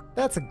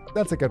 That's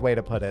a good way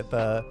to put it.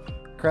 The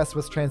crest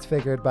was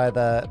transfigured by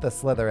the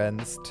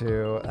Slytherins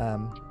to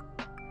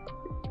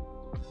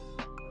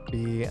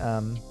be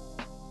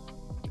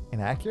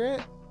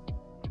inaccurate.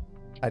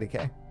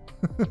 IDK.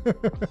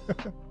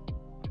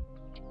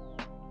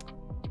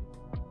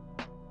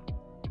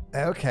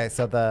 Okay,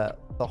 so the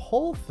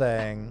whole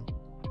thing.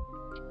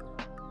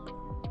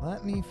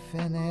 Let me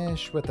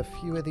finish with a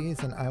few of these,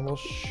 and I will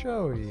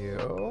show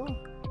you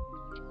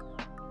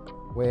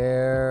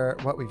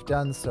what we've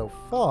done so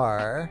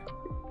far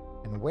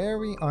and where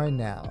we are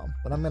now.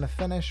 But I'm going to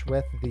finish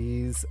with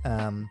these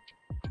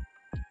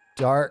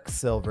dark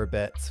silver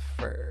bits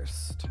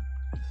first,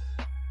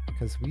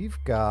 because we've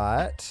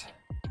got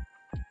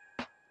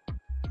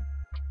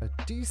a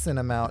decent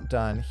amount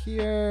done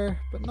here,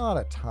 but not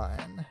a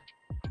ton.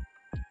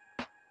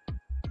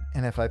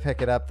 And if I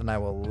pick it up, then I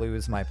will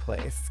lose my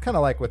place. It's kind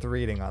of like with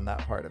reading on that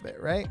part of it,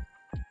 right?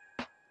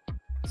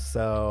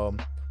 So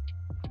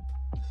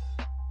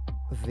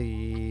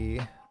the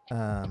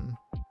oh,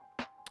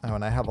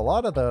 and I have a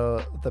lot of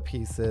the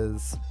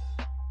pieces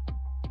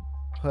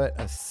put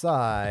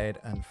aside,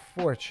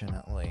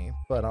 unfortunately,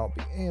 but I'll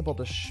be able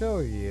to show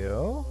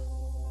you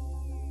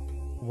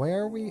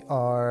where we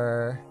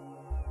are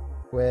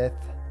with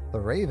the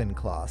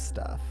Ravenclaw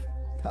stuff.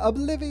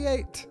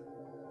 Obliviate!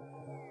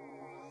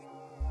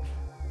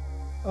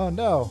 Oh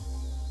no.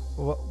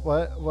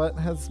 What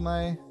has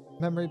my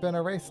memory been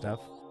erased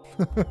of?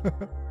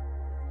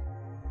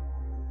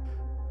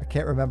 I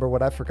can't remember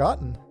what I've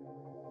forgotten.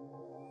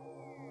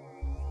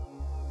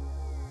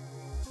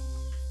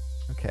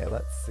 Okay,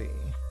 let's see.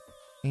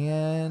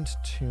 And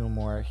 2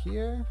 more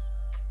here.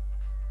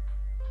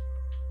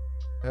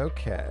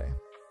 Okay.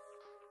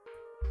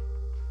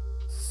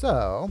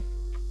 So,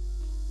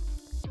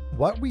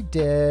 what we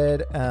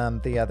did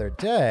the other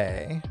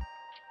day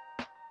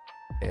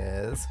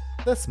is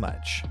this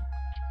much.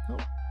 Oh.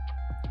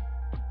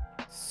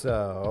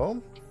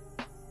 So,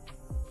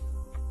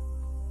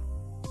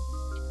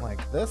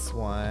 like this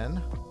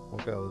one will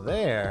go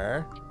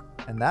there,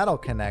 and that'll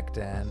connect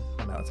in.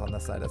 Oh no, it's on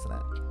this side, isn't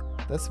it?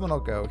 This one will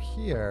go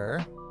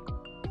here,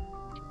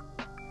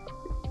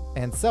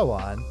 and so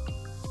on.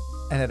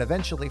 And it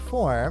eventually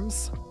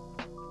forms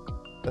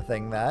the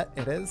thing that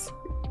it is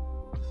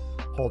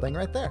holding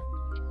right there.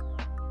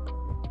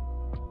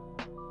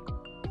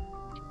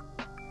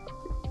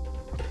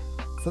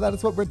 So that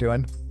is what we're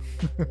doing.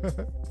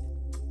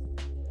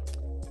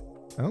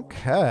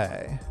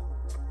 Okay.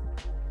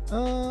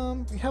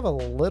 We have a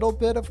little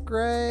bit of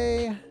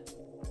gray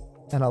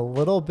and a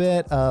little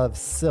bit of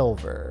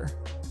silver.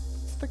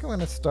 I think I'm going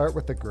to start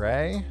with the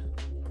gray.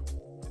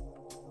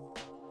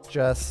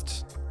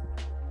 Just,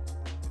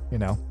 you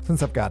know,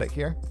 since I've got it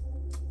here.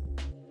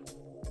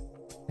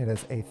 It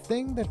is a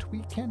thing that we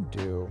can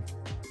do.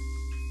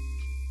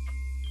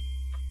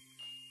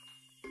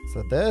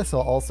 So this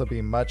will also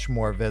be much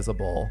more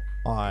visible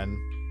on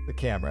the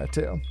camera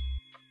too.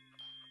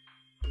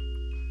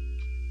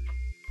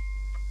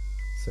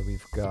 So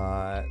we've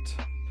got,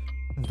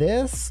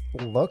 this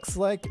looks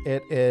like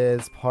it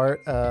is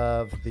part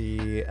of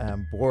the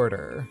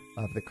border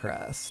of the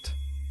crest.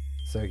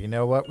 So you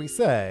know what we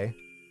say,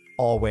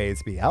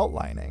 always be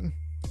outlining.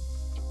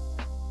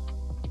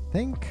 I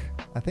think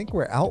I think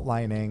we're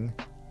outlining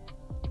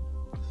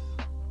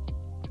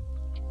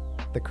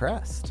the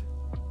crest.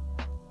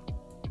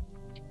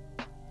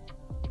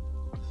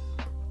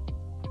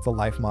 It's a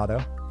life motto.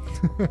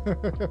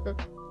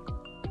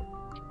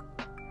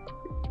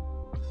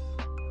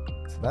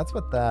 So that's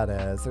what that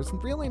is. There's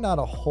really not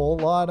a whole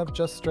lot of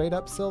just straight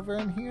up silver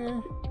in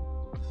here.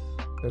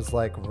 There's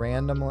like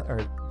randomly,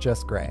 or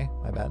just gray,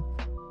 my bad.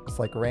 It's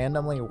like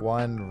randomly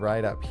one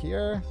right up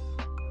here.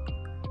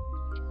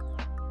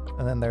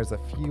 And then there's a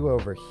few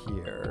over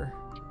here.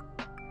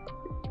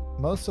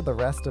 Most of the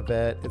rest of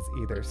it is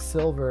either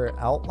silver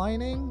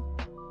outlining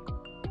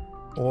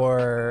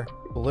or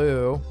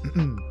blue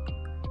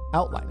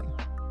outlining.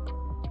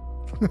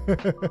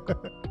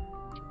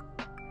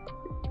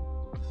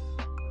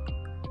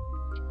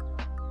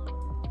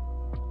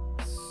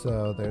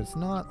 So there's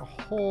not a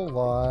whole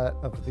lot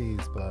of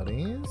these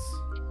buddies.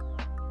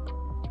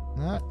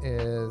 That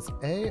is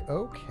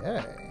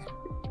a-okay.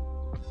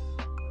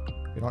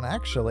 We don't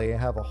actually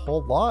have a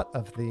whole lot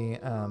of the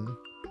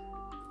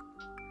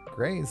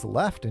grays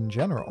left in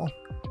general.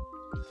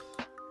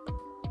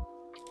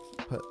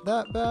 Put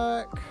that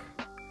back.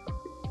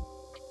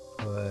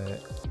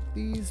 Put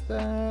these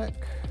back.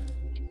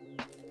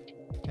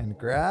 And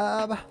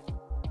grab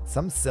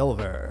some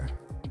silver.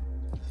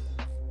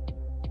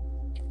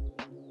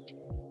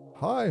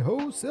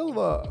 Hi-ho,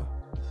 silver!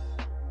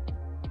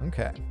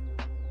 Okay.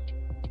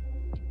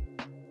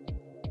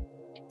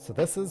 So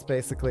this is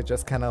basically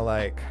just kind of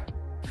like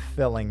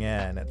filling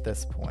in at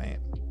this point.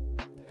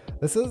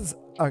 This is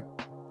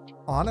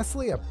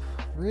honestly a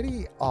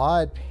pretty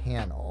odd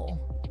panel,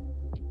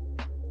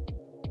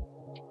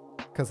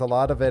 because a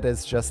lot of it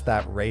is just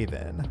that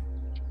raven.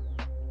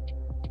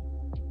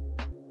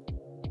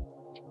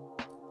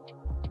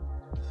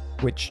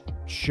 Which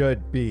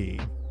should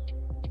be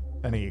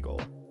an eagle.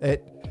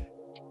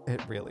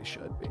 It really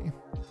should be.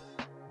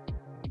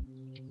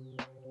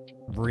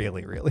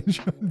 Really, really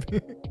should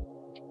be.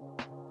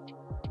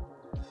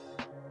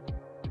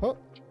 Oh,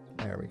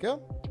 there we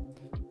go.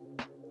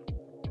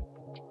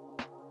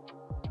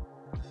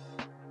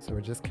 So we're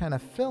just kind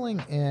of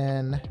filling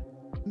in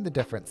the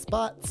different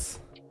spots.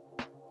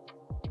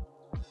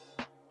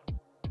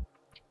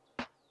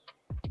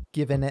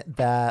 Giving it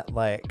that,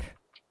 like,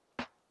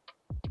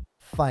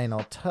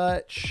 final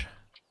touch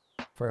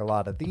for a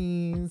lot of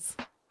these.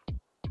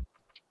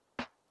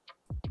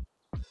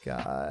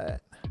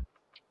 Got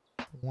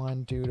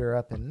one duder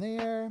up in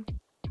there.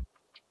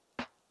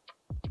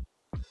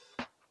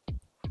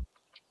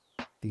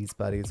 These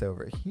buddies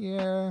over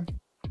here.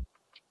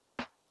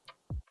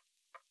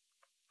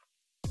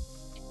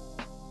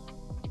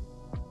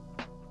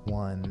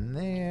 One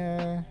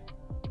there.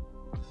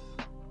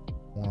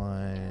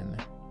 One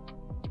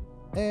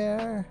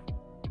there.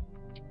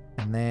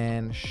 And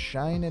then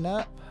shining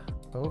up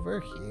over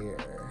here.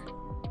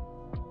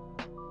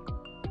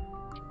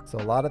 So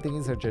a lot of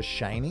these are just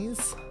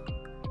shinies.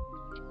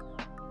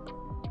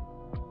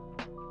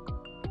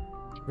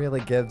 Really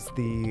gives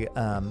the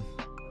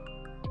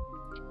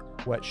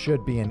what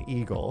should be an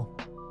eagle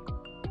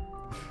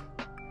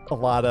a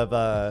lot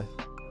of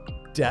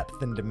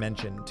depth and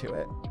dimension to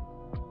it.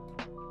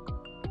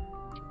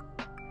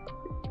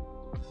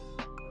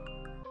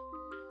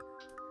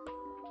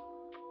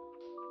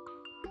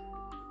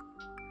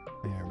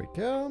 There we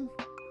go.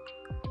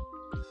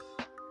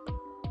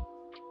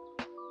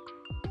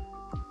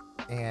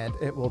 And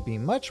it will be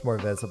much more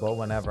visible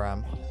whenever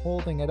I'm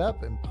holding it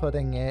up and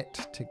putting it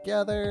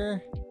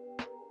together.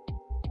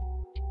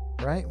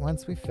 Right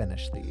once we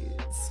finish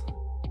these.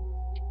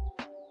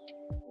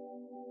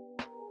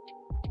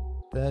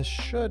 This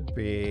should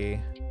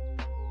be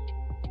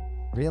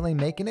really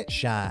making it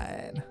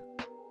shine.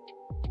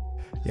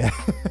 Yeah.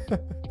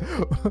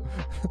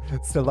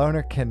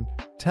 Stallone can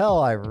tell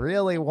I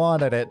really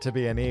wanted it to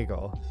be an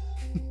eagle.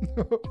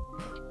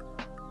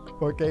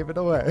 What gave it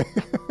away?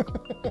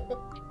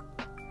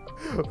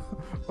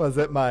 Was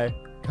it my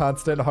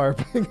constant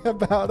harping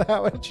about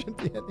how it should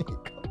be an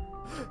eagle?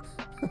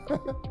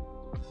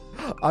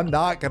 I'm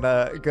not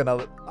gonna,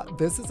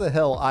 this is a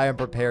hill I am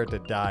prepared to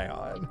die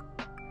on.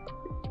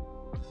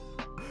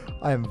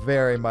 I am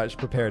very much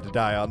prepared to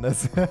die on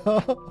this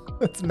hill.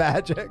 It's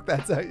magic,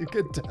 that's how you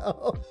can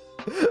tell.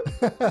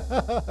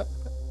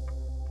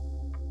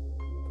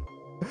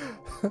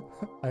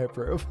 I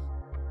approve.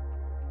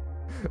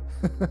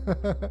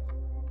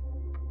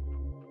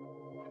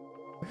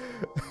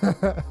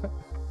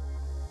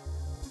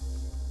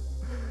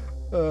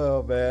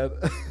 Oh man.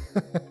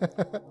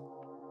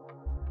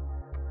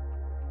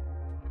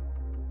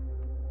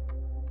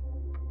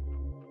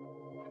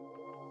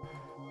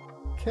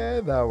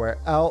 Okay, now we're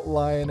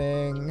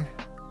outlining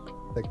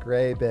the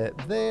gray bit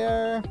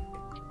there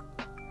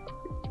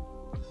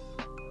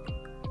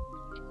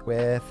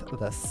with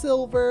the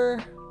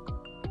silver.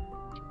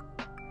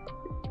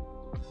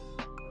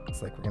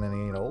 Looks like we're gonna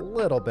need a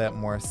little bit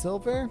more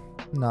silver.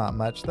 Not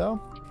much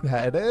though.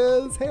 It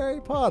is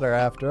Harry Potter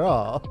after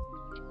all.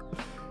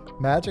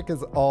 Magic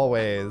is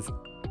always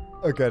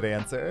a good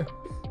answer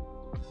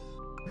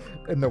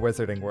in the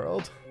wizarding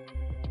world.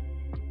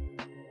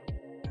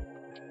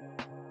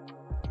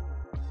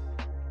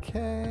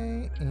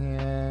 Okay,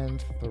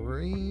 and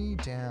 3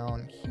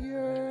 down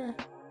here.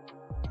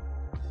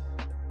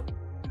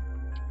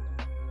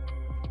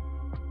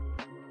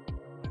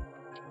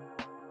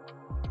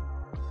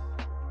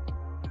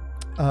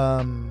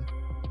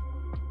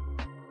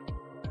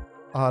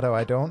 Otto,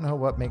 I don't know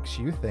what makes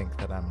you think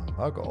that I'm a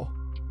muggle.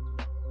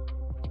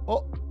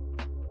 Oh!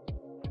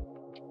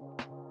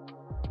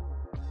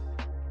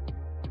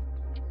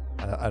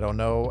 I don't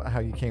know how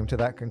you came to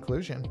that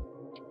conclusion.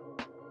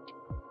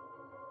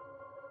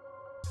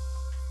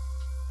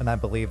 And I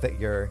believe that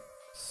you're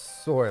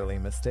sorely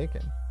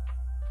mistaken.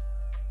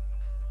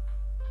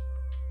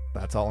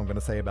 That's all I'm going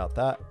to say about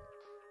that.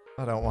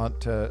 I don't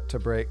want to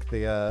break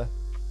the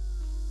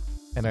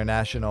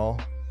international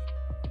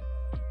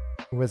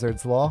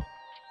wizard's law.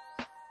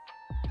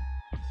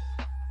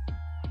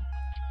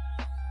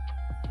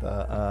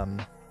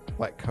 The,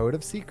 what, code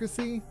of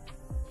secrecy?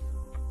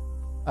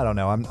 I don't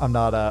know. I'm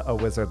not a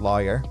wizard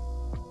lawyer.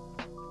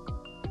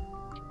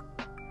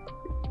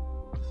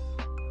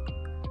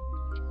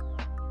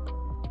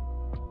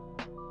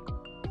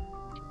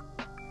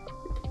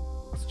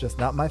 It's just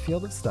not my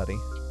field of study.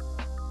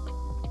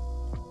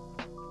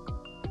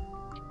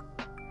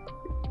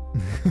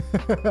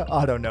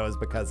 Otto knows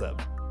because of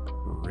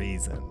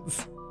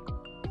reasons.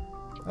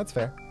 That's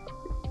fair.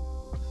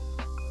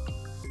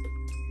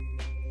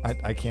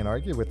 I can't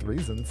argue with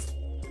reasons.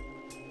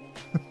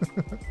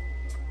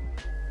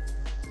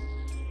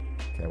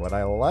 Okay, what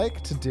I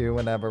like to do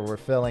whenever we're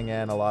filling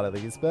in a lot of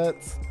these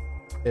bits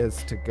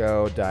is to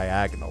go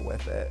diagonal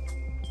with it.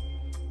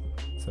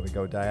 So we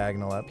go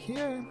diagonal up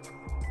here,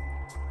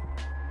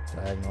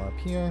 diagonal up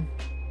here.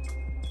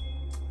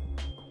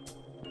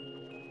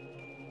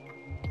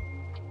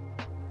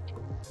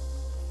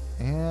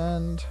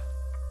 And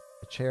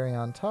the cherry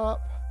on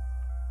top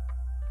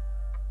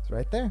is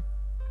right there.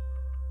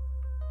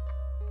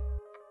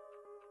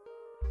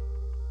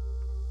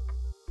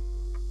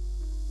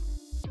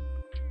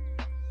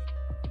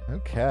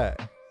 Okay.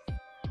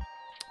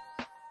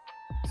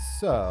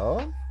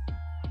 So,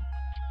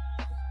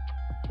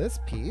 this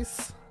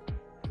piece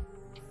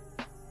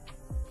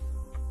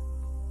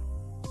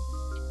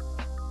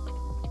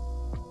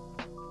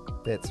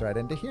fits right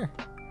into here.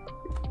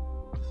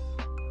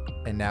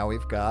 And now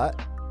we've got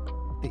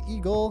the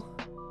eagle,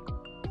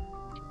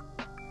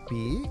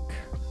 beak,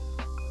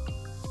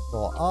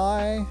 little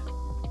eye,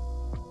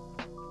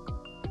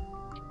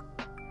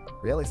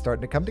 really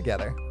starting to come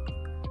together.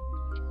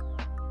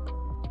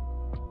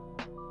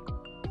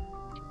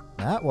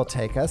 That will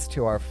take us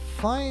to our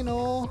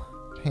final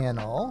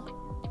panel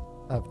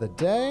of the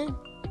day.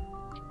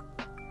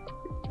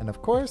 And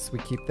of course, we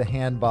keep the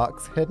hand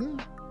box hidden.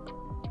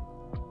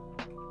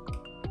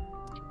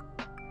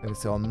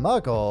 So a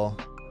muggle,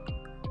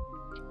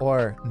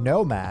 or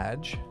no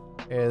mage,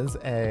 is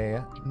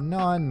a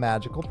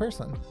non-magical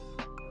person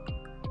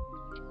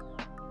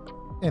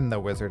in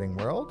the wizarding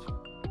world.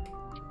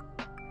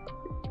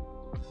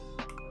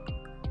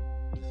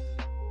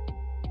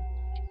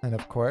 And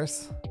of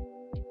course,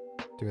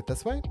 do it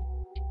this way.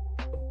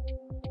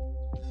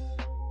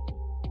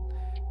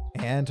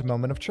 And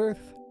moment of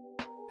truth.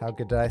 How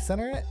good did I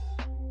center it?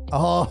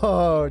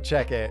 Oh,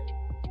 check it.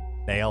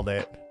 Nailed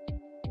it.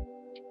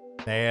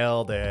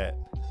 Nailed it.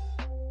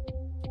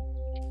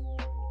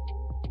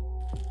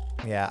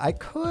 Yeah, I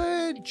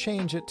could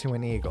change it to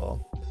an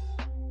eagle.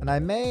 And I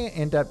may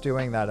end up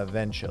doing that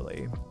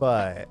eventually,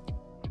 but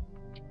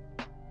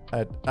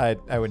I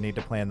would need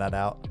to plan that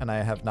out, and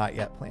I have not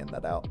yet planned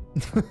that out.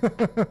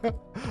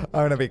 I'm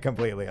going to be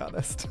completely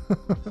honest.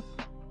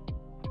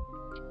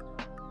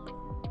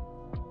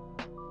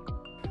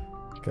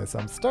 Okay, so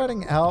I'm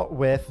starting out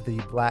with the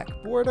black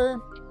border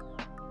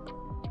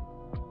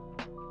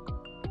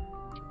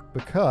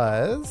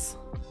because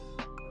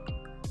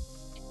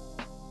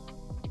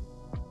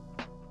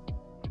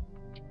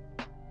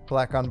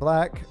black on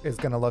black is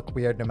going to look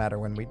weird no matter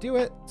when we do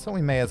it, so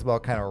we may as well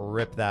kind of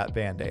rip that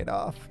band-aid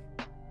off.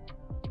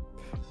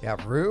 Yeah,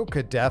 Rue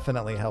could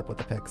definitely help with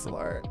the pixel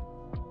art.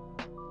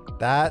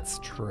 That's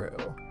true.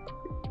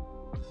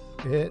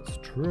 It's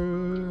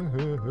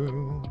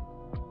true.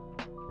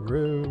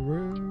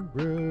 Rue.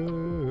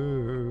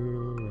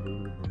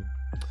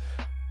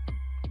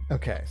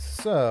 Okay,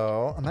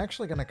 so I'm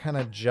actually going to kind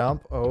of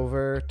jump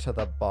over to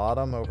the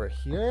bottom over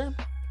here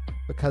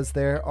because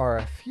there are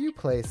a few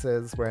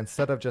places where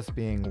instead of just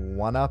being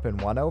 1 up and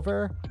 1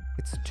 over,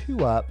 it's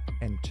 2 up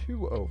and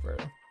 2 over.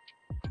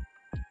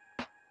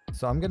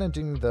 So I'm going to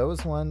do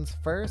those ones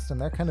first, and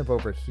they're kind of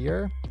over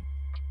here.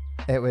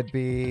 It would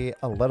be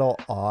a little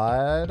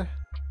odd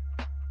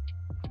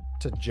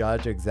to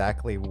judge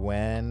exactly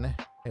when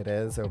it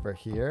is over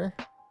here.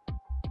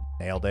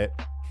 Nailed it.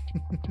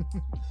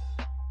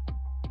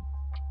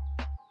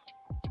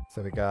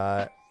 So we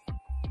got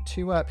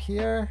 2 up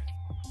here,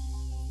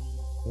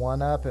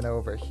 1 up and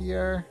over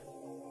here.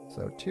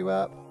 So 2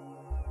 up,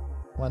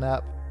 1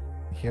 up.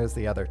 Here's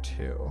the other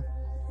 2.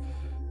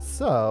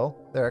 So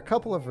there are a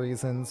couple of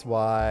reasons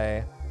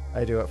why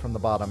I do it from the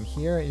bottom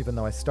here, even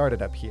though I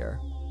started up here.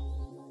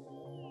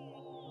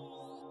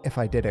 if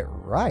I did it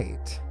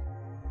right,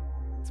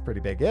 it's a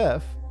pretty big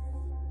if,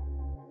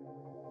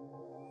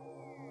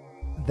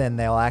 then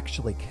they'll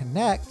actually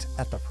connect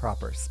at the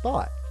proper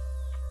spot.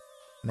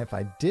 And if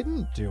I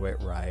didn't do it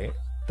right,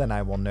 then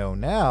I will know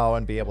now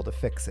and be able to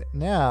fix it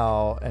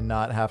now and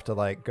not have to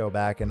like go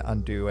back and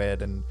undo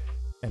it and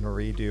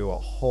redo a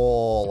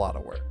whole lot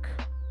of work.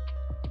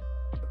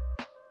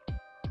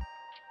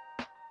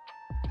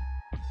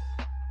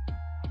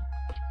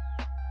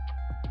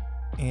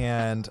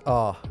 And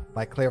oh,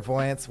 my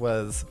clairvoyance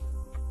was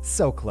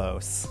so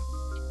close.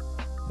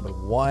 With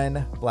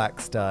one black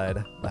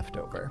stud left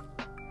over.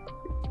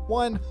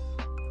 One.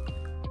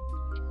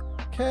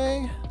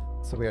 Okay,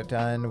 so we are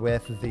done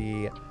with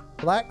the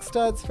black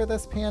studs for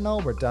this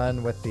panel. We're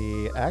done with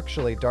the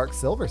actually dark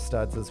silver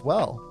studs as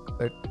well.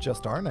 There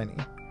just aren't any.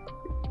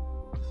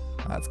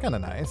 That's kind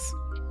of nice.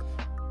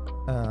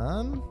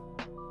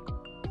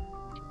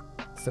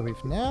 So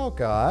we've now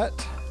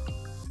got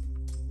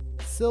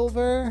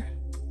silver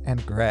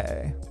and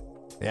gray.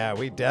 Yeah,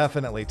 we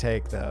definitely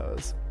take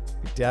those.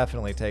 We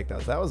definitely take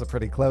those. That was a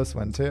pretty close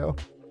one too.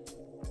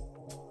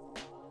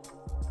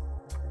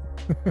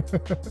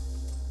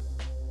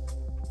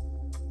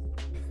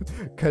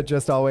 Could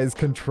just always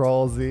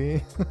control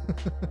Z.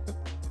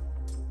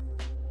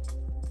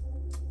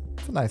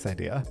 It's a nice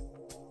idea.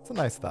 It's a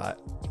nice thought.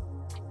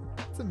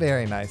 It's a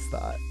very nice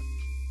thought.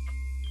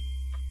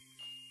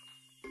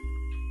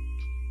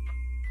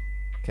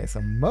 Okay,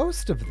 so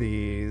most of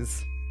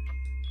these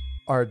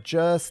are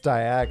just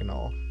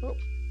diagonal. Oh,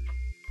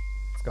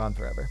 it's gone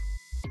forever.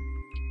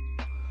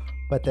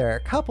 But there are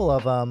a couple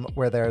of them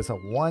where there's a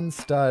one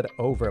stud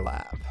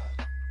overlap,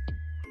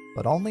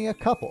 but only a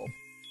couple.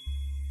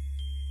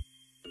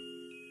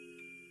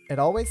 It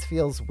always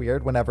feels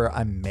weird whenever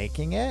I'm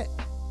making it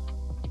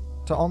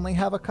to only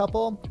have a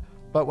couple,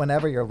 but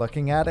whenever you're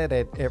looking at it,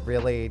 it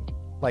really,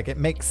 like, it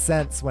makes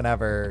sense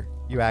whenever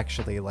you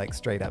actually, like,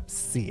 straight up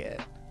see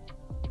it.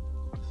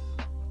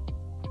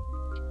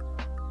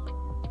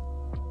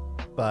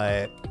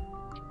 But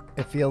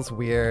it feels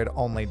weird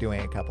only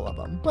doing a couple of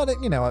them. But, it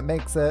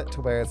makes it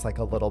to where it's, like,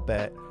 a little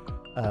bit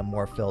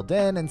more filled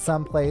in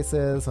some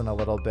places and a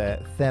little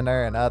bit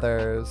thinner in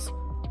others.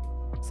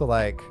 So,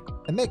 like,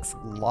 it makes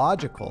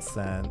logical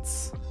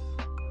sense,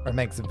 or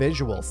makes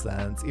visual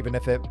sense, even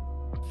if it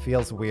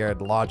feels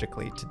weird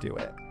logically to do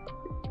it,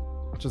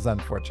 which is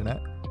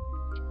unfortunate.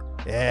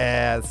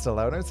 Yeah, it's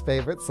Stalloner's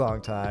favorite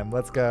song time.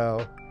 Let's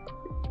go.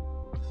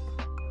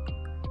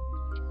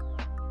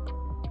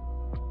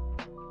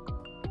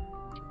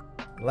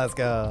 Let's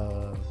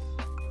go.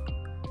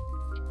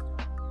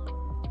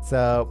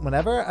 So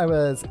whenever I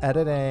was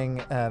editing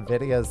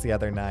videos the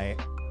other night,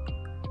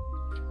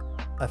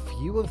 a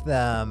few of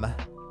them,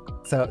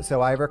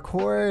 so I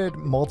record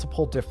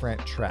multiple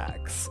different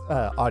tracks,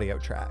 audio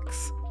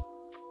tracks,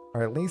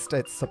 or at least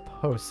it's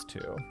supposed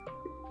to.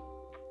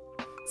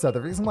 So the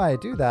reason why I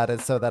do that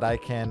is so that I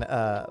can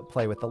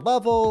play with the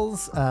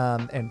levels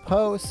in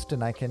post,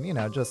 and I can,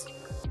 just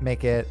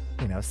make it,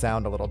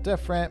 sound a little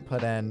different,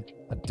 put in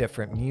a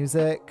different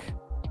music,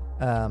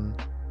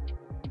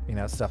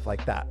 stuff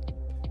like that.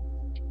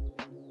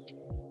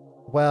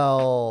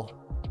 Well,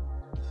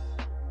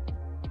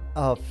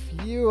 a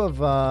few of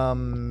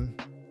them,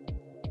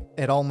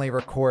 it only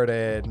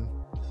recorded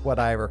what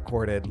I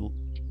recorded,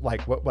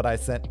 like what I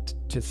sent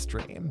to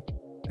stream.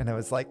 And it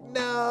was like,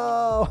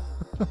 no!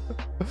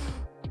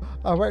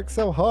 I worked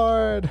so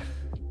hard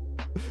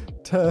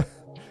to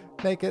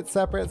make it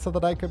separate so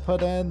that I could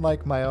put in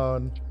like my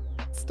own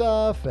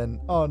stuff, and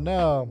oh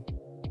no.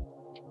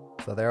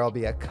 So there'll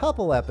be a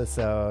couple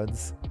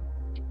episodes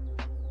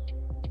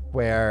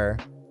where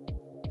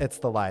it's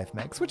the live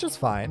mix, which is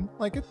fine.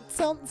 Like, it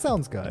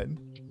sounds good.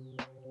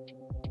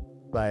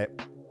 But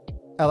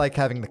I like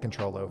having the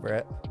control over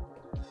it.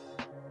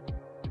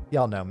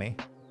 Y'all know me.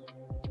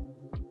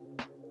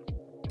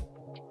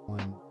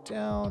 One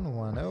down,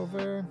 one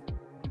over.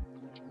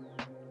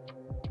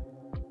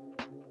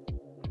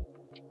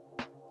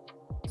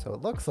 So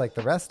it looks like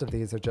the rest of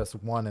these are just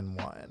 1 and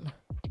 1.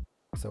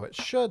 So it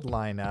should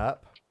line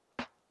up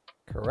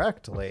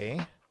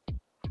correctly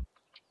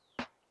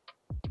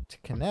to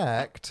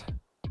connect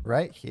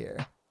right here.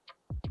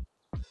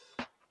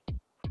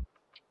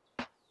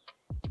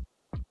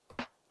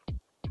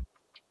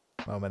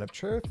 Moment of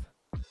truth.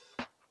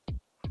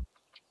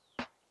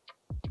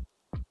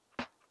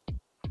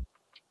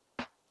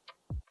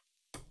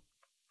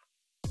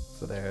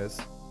 So there's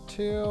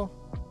 2.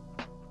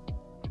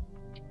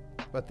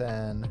 But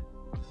then,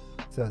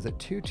 so is it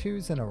 2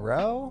 2s in a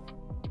row?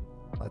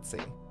 Let's see.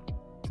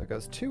 So it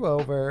goes 2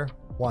 over,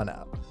 1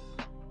 up.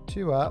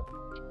 2 up,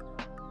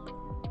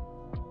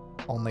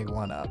 only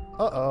 1 up.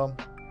 Uh-oh.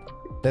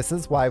 This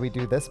is why we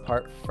do this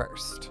part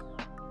first.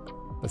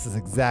 This is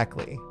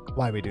exactly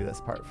why we do this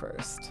part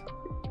first.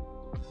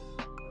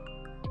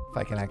 If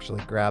I can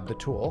actually grab the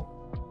tool.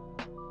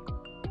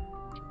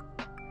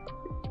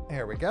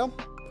 There we go.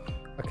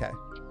 Okay,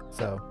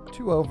 so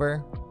 2 over,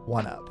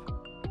 1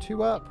 up.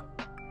 2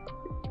 up,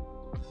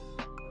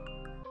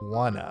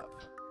 1 up.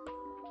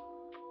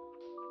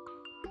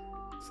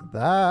 So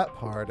that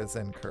part is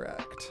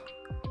incorrect.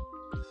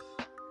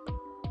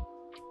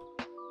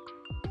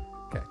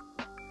 Okay.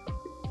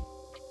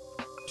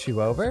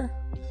 2 over,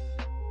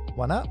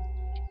 1 up,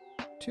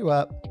 2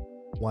 up,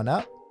 1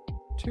 up,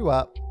 2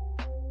 up,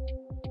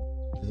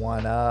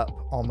 1 up,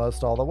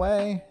 almost all the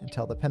way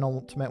until the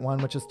penultimate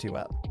one, which is 2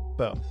 up.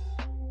 Boom.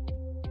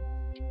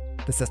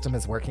 The system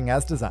is working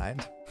as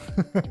designed.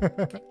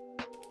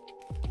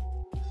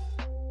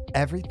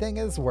 Everything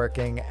is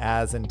working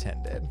as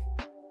intended.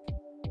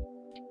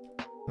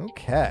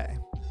 Okay.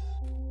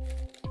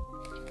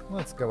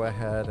 Let's go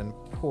ahead and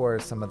pour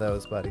some of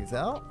those buddies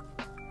out.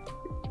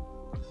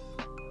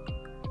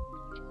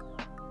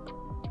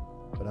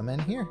 Put them in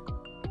here.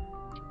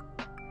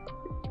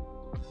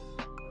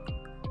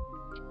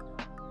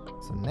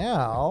 So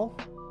now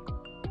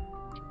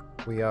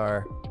we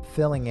are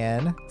filling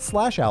in /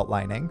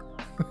 outlining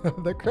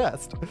the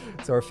crest.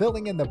 So we're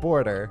filling in the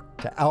border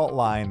to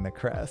outline the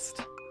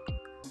crest.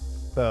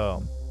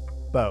 Boom.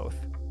 Both.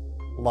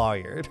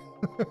 Lawyered.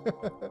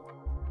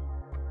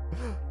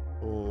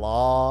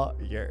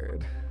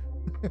 Lawyered.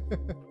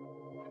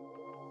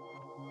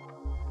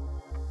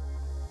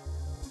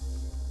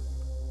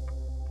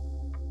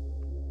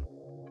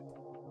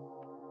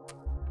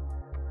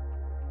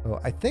 Oh,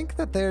 I think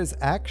that there's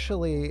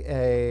actually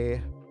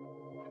an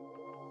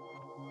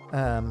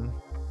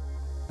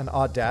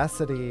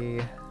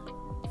Audacity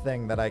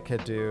thing that I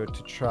could do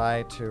to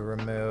try to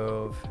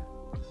remove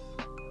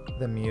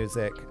the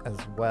music as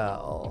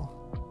well,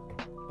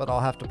 but I'll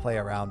have to play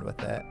around with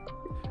it.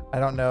 I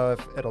don't know if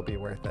it'll be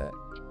worth it.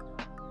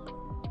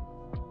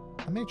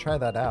 I may try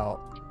that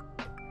out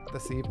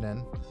this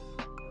evening.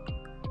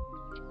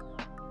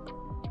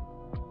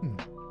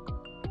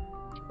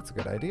 That's a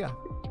good idea.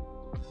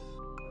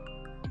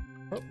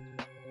 Oh.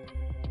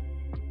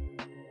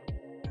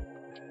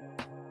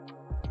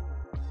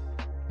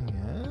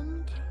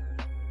 And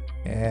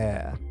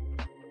yeah.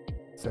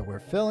 So we're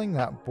filling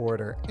that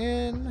border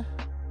in,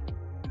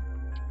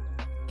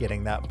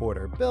 getting that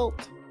border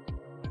built.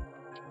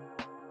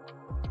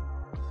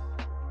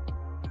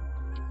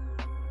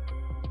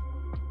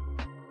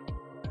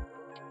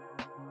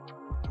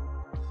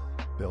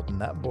 Building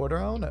that border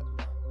on it.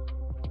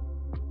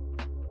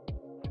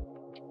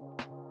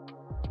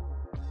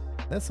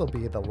 This will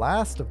be the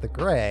last of the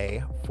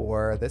gray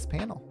for this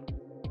panel.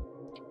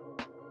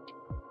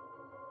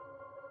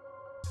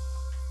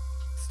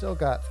 Still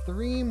got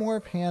 3 more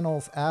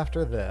panels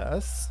after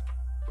this,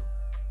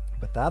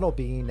 but that'll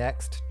be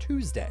next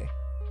Tuesday.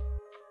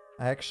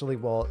 I actually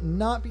will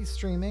not be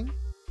streaming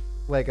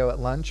Lego at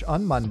lunch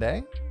on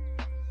Monday.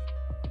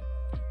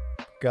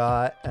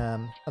 Got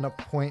an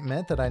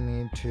appointment that I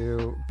need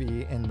to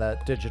be in the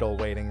digital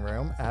waiting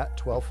room at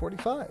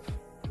 12:45.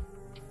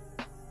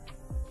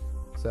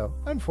 So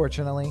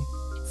unfortunately,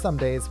 some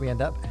days we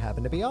end up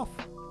having to be off.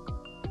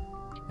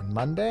 And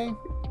Monday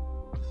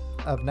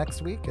of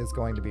next week is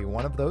going to be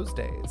one of those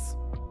days.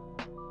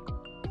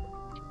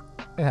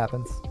 It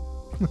happens.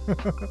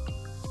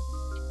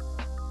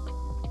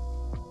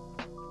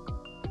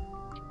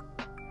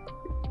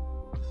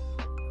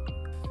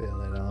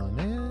 Fill it on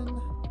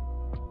in.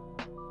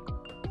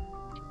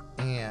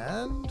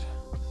 And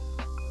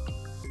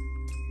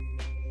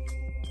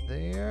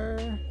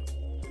there.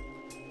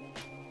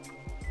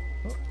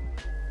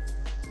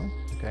 Oh,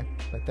 okay.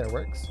 Right there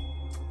works.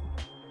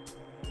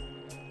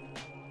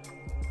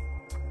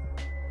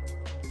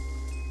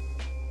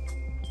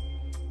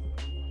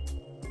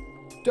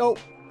 Dope.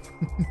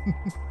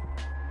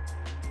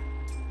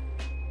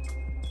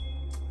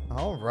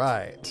 All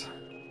right.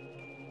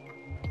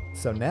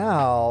 So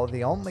now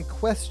the only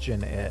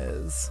question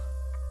is,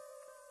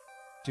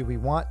 do we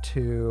want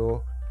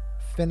to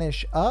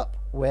finish up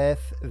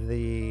with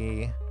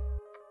the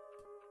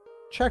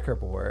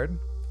checkerboard,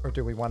 or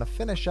do we want to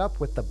finish up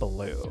with the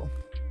blue?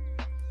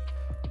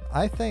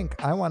 I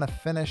think I want to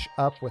finish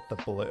up with the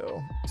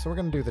blue. So we're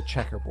going to do the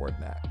checkerboard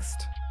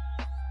next.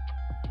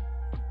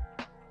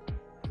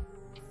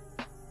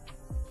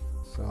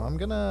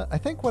 So I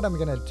think what I'm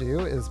going to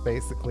do is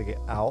basically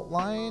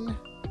outline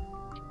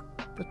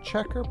the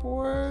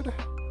checkerboard.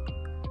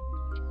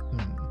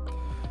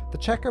 The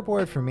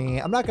checkerboard for me,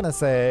 I'm not going to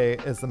say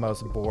is the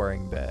most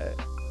boring bit.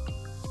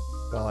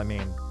 Well, I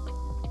mean,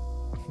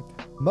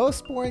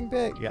 most boring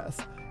bit, yes.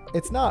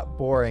 It's not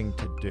boring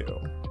to do.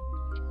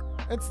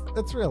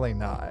 It's really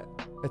not.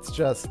 It's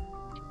just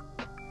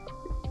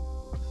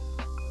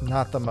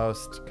not the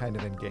most kind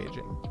of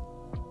engaging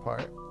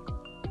part.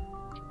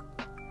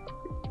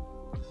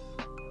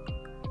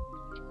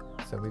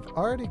 So we've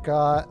already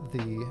got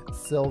the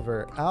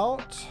silver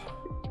out.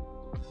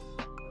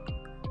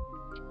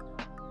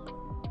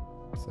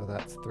 So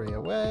that's 3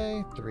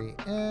 away, 3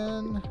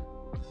 in.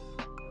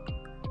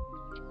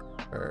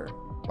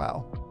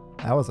 Wow,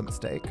 that was a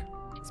mistake.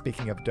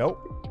 Speaking of dope.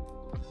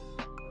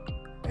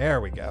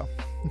 There we go.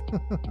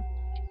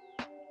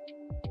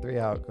 3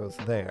 out goes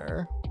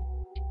there.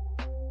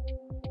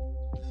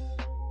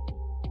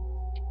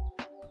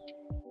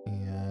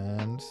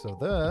 And so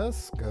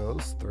this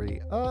goes 3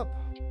 up.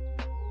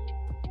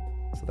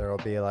 So there will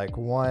be like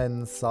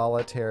one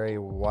solitary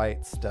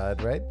white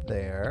stud right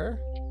there.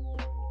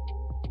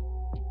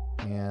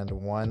 And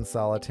one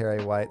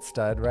solitary white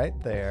stud right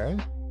there.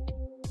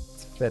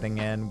 It's fitting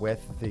in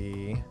with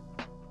the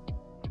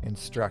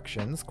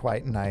instructions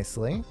quite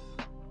nicely.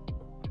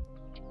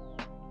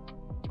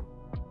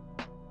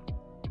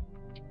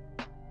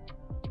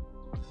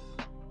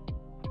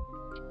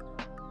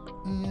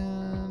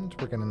 And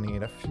we're gonna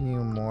need a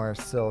few more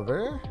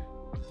silver.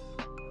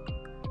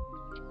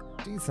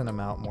 Decent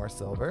amount more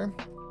silver.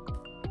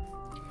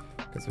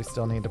 Because we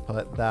still need to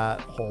put that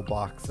whole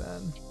box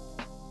in.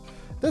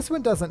 This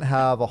one doesn't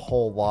have a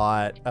whole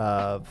lot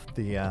of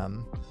the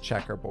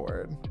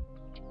checkerboard.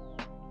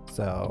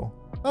 So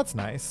that's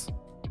nice.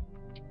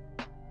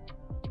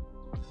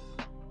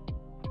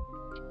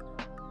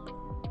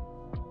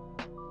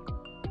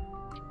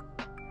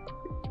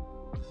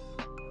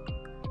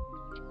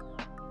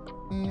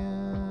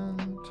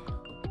 And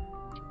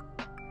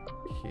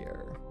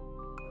here.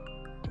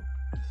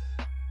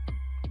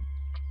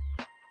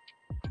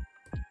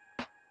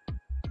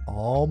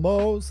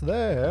 Almost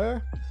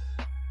there.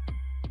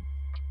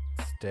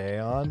 Stay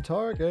on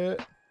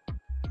target.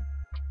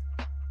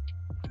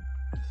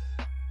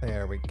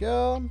 There we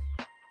go.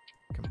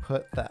 Can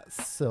put that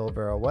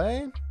silver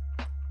away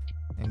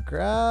and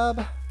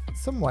grab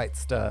some white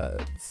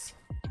studs.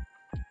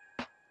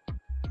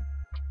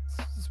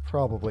 This is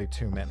probably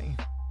too many.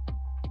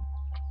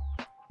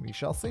 We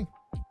shall see.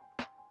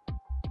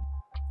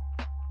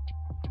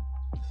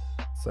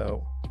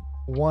 So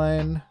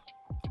one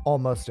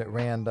almost at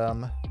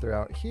random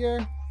throughout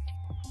here.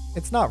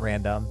 It's not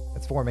random.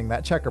 It's forming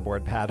that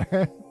checkerboard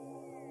pattern.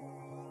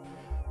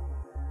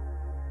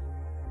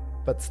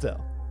 But still.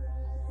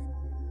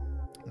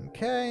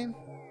 Okay.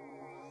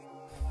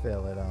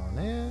 Fill it on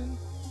in.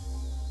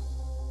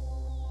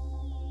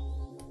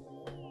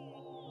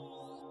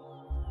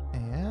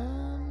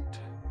 And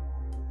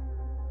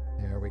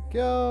there we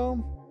go.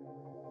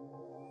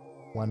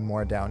 One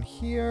more down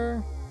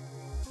here.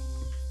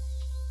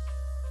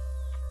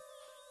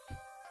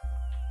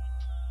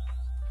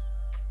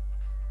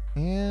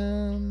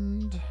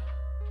 And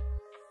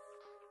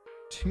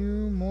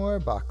two more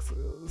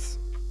boxes.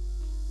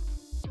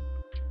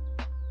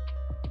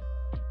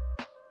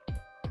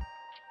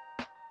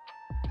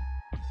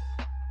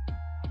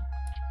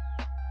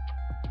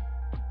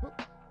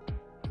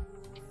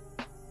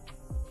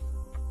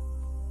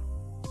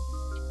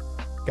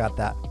 Got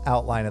that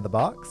outline of the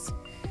box.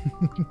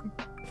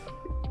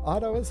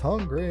 Otto is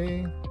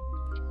hungry.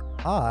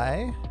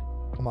 I'm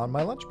on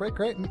my lunch break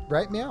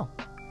right now.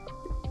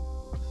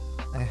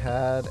 I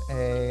had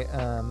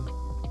an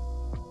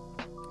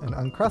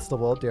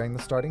Uncrustable during the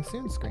starting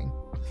soon screen.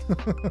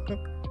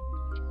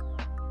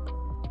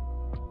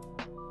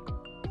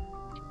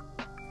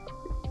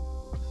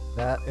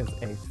 That is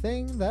a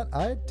thing that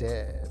I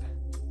did.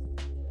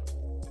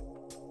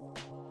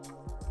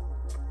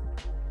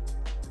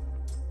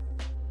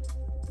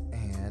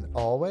 And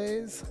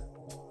always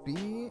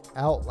be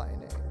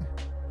outlining.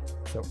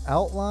 So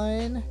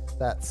outline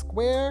that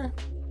square.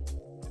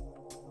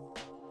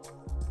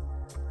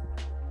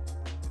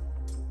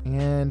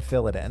 And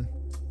fill it in.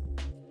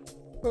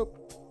 Boop.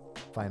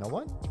 Final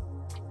one.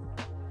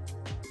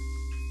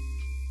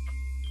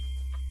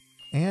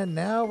 And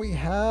now we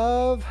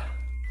have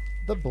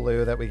the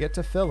blue that we get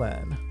to fill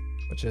in,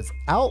 which is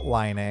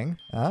outlining.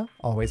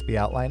 Always be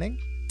outlining.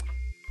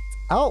 It's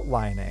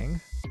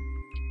outlining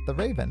the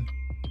raven,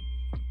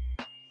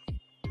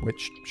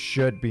 which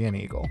should be an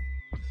eagle.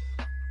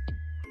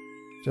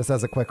 Just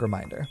as a quick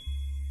reminder.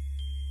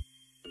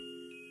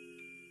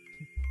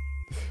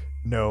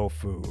 No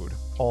food,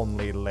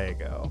 only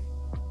Lego.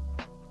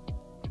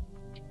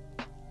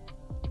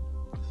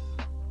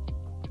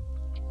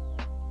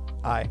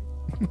 I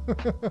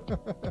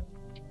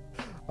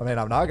mean,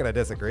 I'm not going to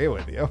disagree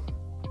with you.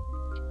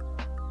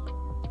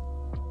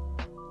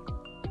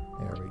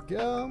 There we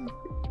go.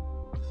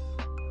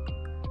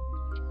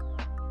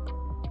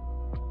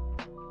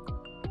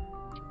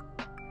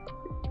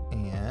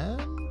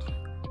 And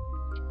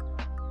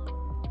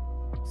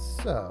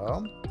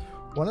so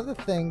one of the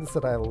things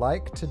that I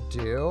like to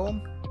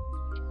do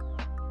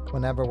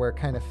whenever we're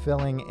kind of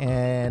filling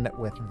in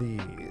with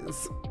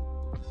these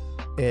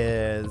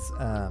is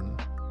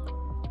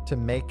to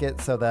make it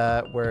so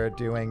that we're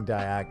doing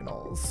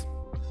diagonals.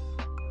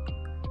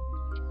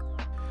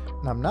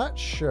 And I'm not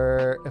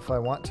sure if I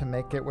want to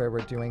make it where we're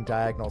doing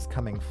diagonals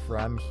coming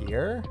from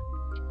here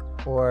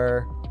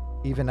or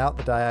even out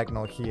the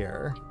diagonal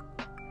here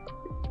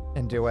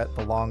and do it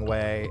the long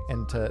way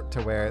into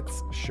where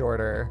it's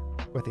shorter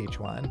with each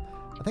one.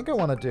 I think I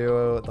want to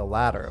do the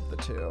latter of the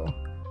two.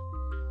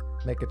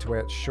 Make it to where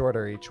it's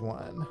shorter each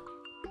one.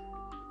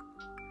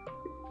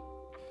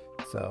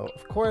 So,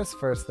 of course,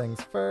 first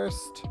things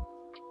first,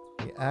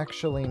 we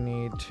actually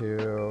need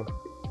to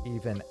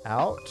even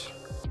out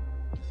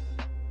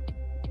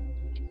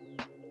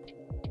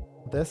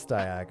this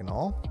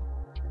diagonal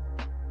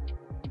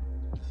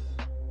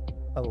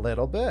a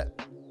little bit.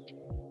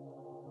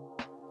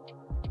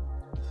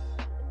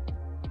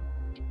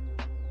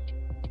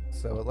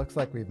 So it looks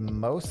like we've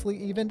mostly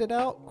evened it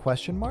out?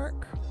 Question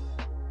mark?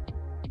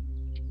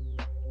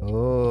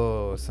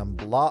 Oh, some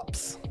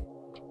blops.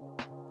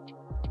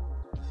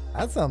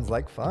 That sounds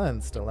like fun,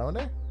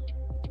 Stallone.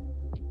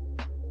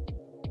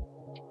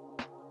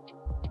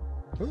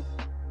 Ooh.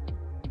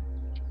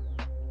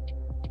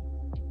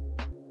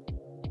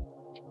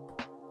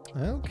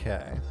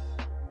 Okay.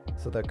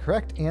 So the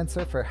correct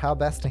answer for how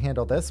best to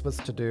handle this was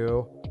to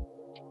do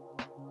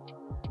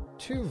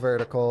 2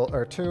 vertical,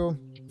 or 2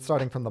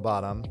 starting from the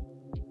bottom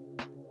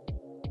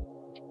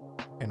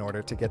in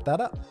order to get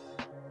that up.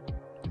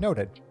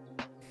 Noted.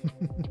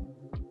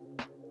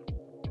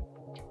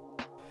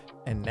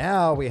 And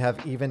now we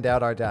have evened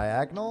out our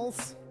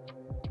diagonals.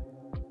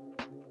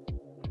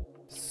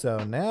 So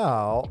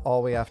now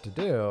all we have to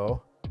do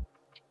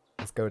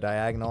is go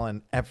diagonal,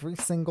 and every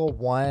single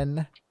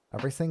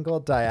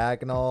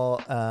diagonal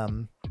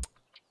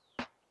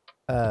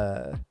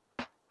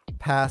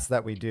pass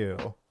that we do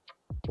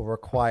will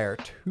require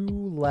 2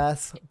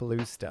 less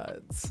blue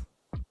studs.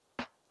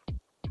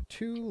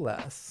 2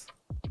 less.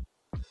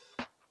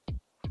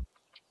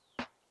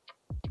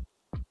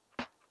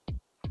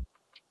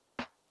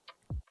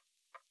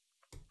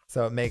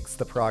 So it makes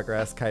the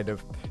progress kind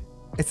of,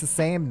 it's the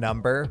same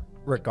number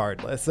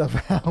regardless of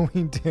how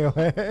we do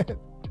it.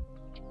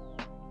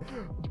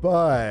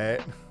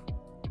 But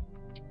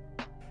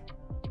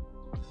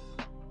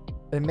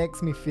it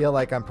makes me feel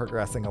like I'm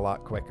progressing a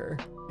lot quicker,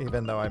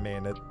 even though, I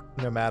mean, it,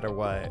 no matter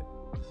what,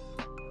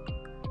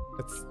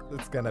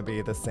 it's gonna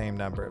be the same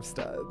number of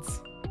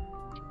studs.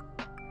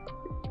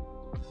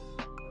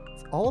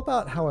 It's all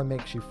about how it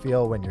makes you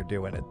feel when you're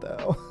doing it,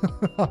 though.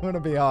 I'm gonna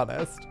be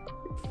honest.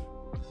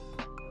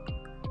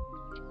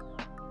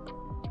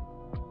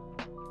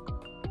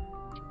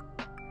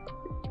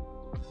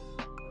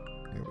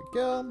 Here we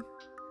go.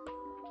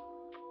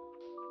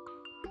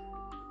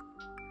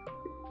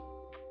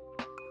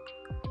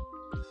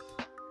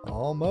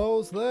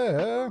 Almost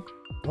there.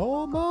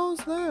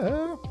 Almost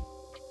there.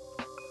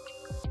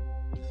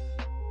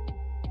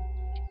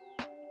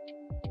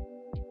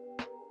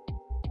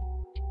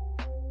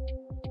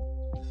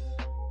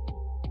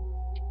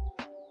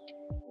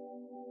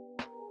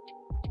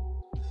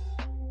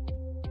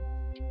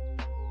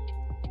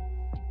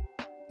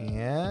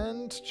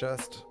 And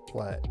just,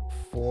 what,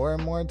 4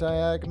 more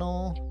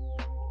diagonal?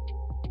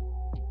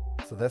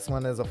 So this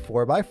one is a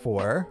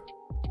 4x4.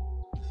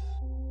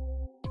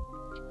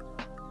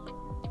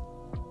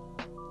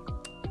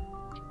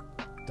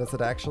 Does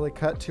it actually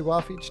cut 2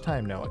 off each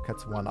time? No, it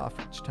cuts 1 off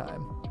each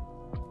time.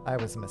 I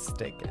was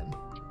mistaken.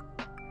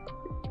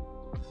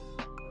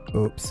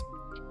 Oops.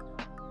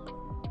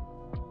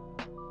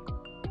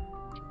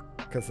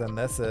 Because then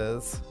this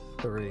is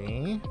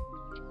 3.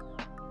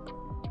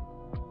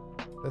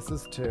 This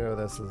is 2,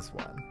 this is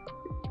 1.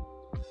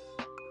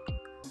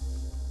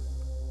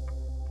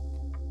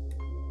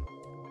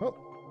 Oh.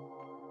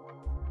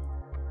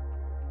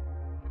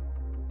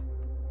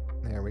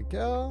 There we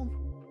go.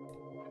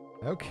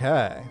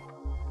 Okay.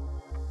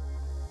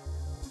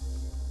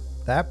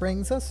 That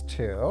brings us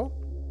to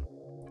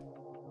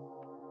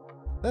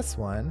this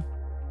one.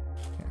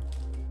 Here.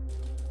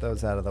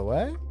 Those out of the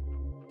way.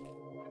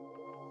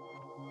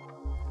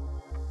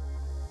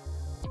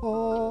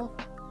 Oh.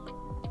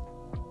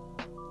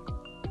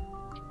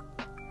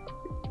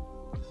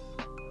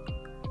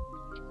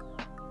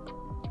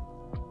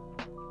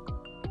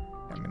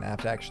 I'm gonna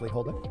have to actually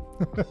hold it.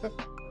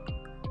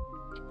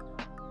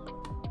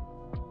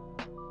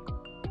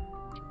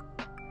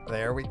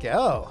 There we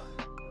go.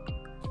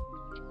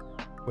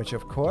 Which,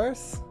 of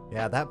course,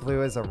 yeah, that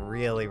blue is a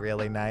really,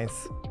 really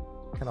nice,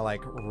 kind of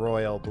like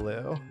royal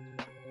blue.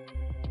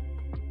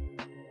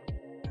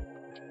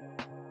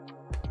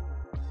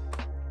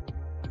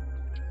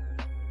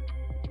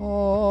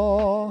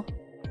 Oh,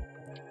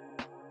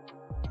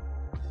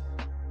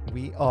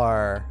 we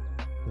are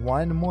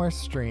 1 more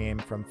stream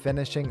from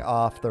finishing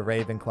off the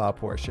Ravenclaw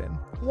portion.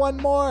 1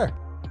 more!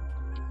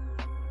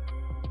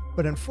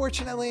 But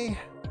unfortunately,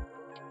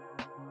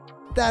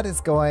 that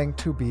is going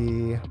to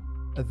be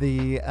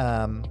the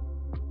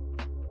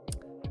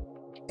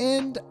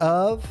end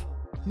of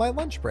my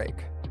lunch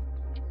break.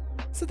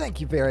 So thank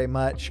you very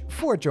much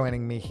for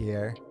joining me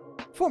here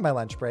for my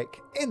lunch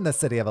break in the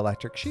City of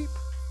Electric Sheep.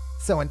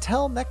 So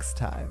until next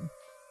time,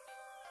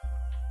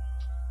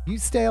 you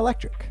stay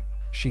electric,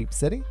 Sheep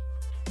City.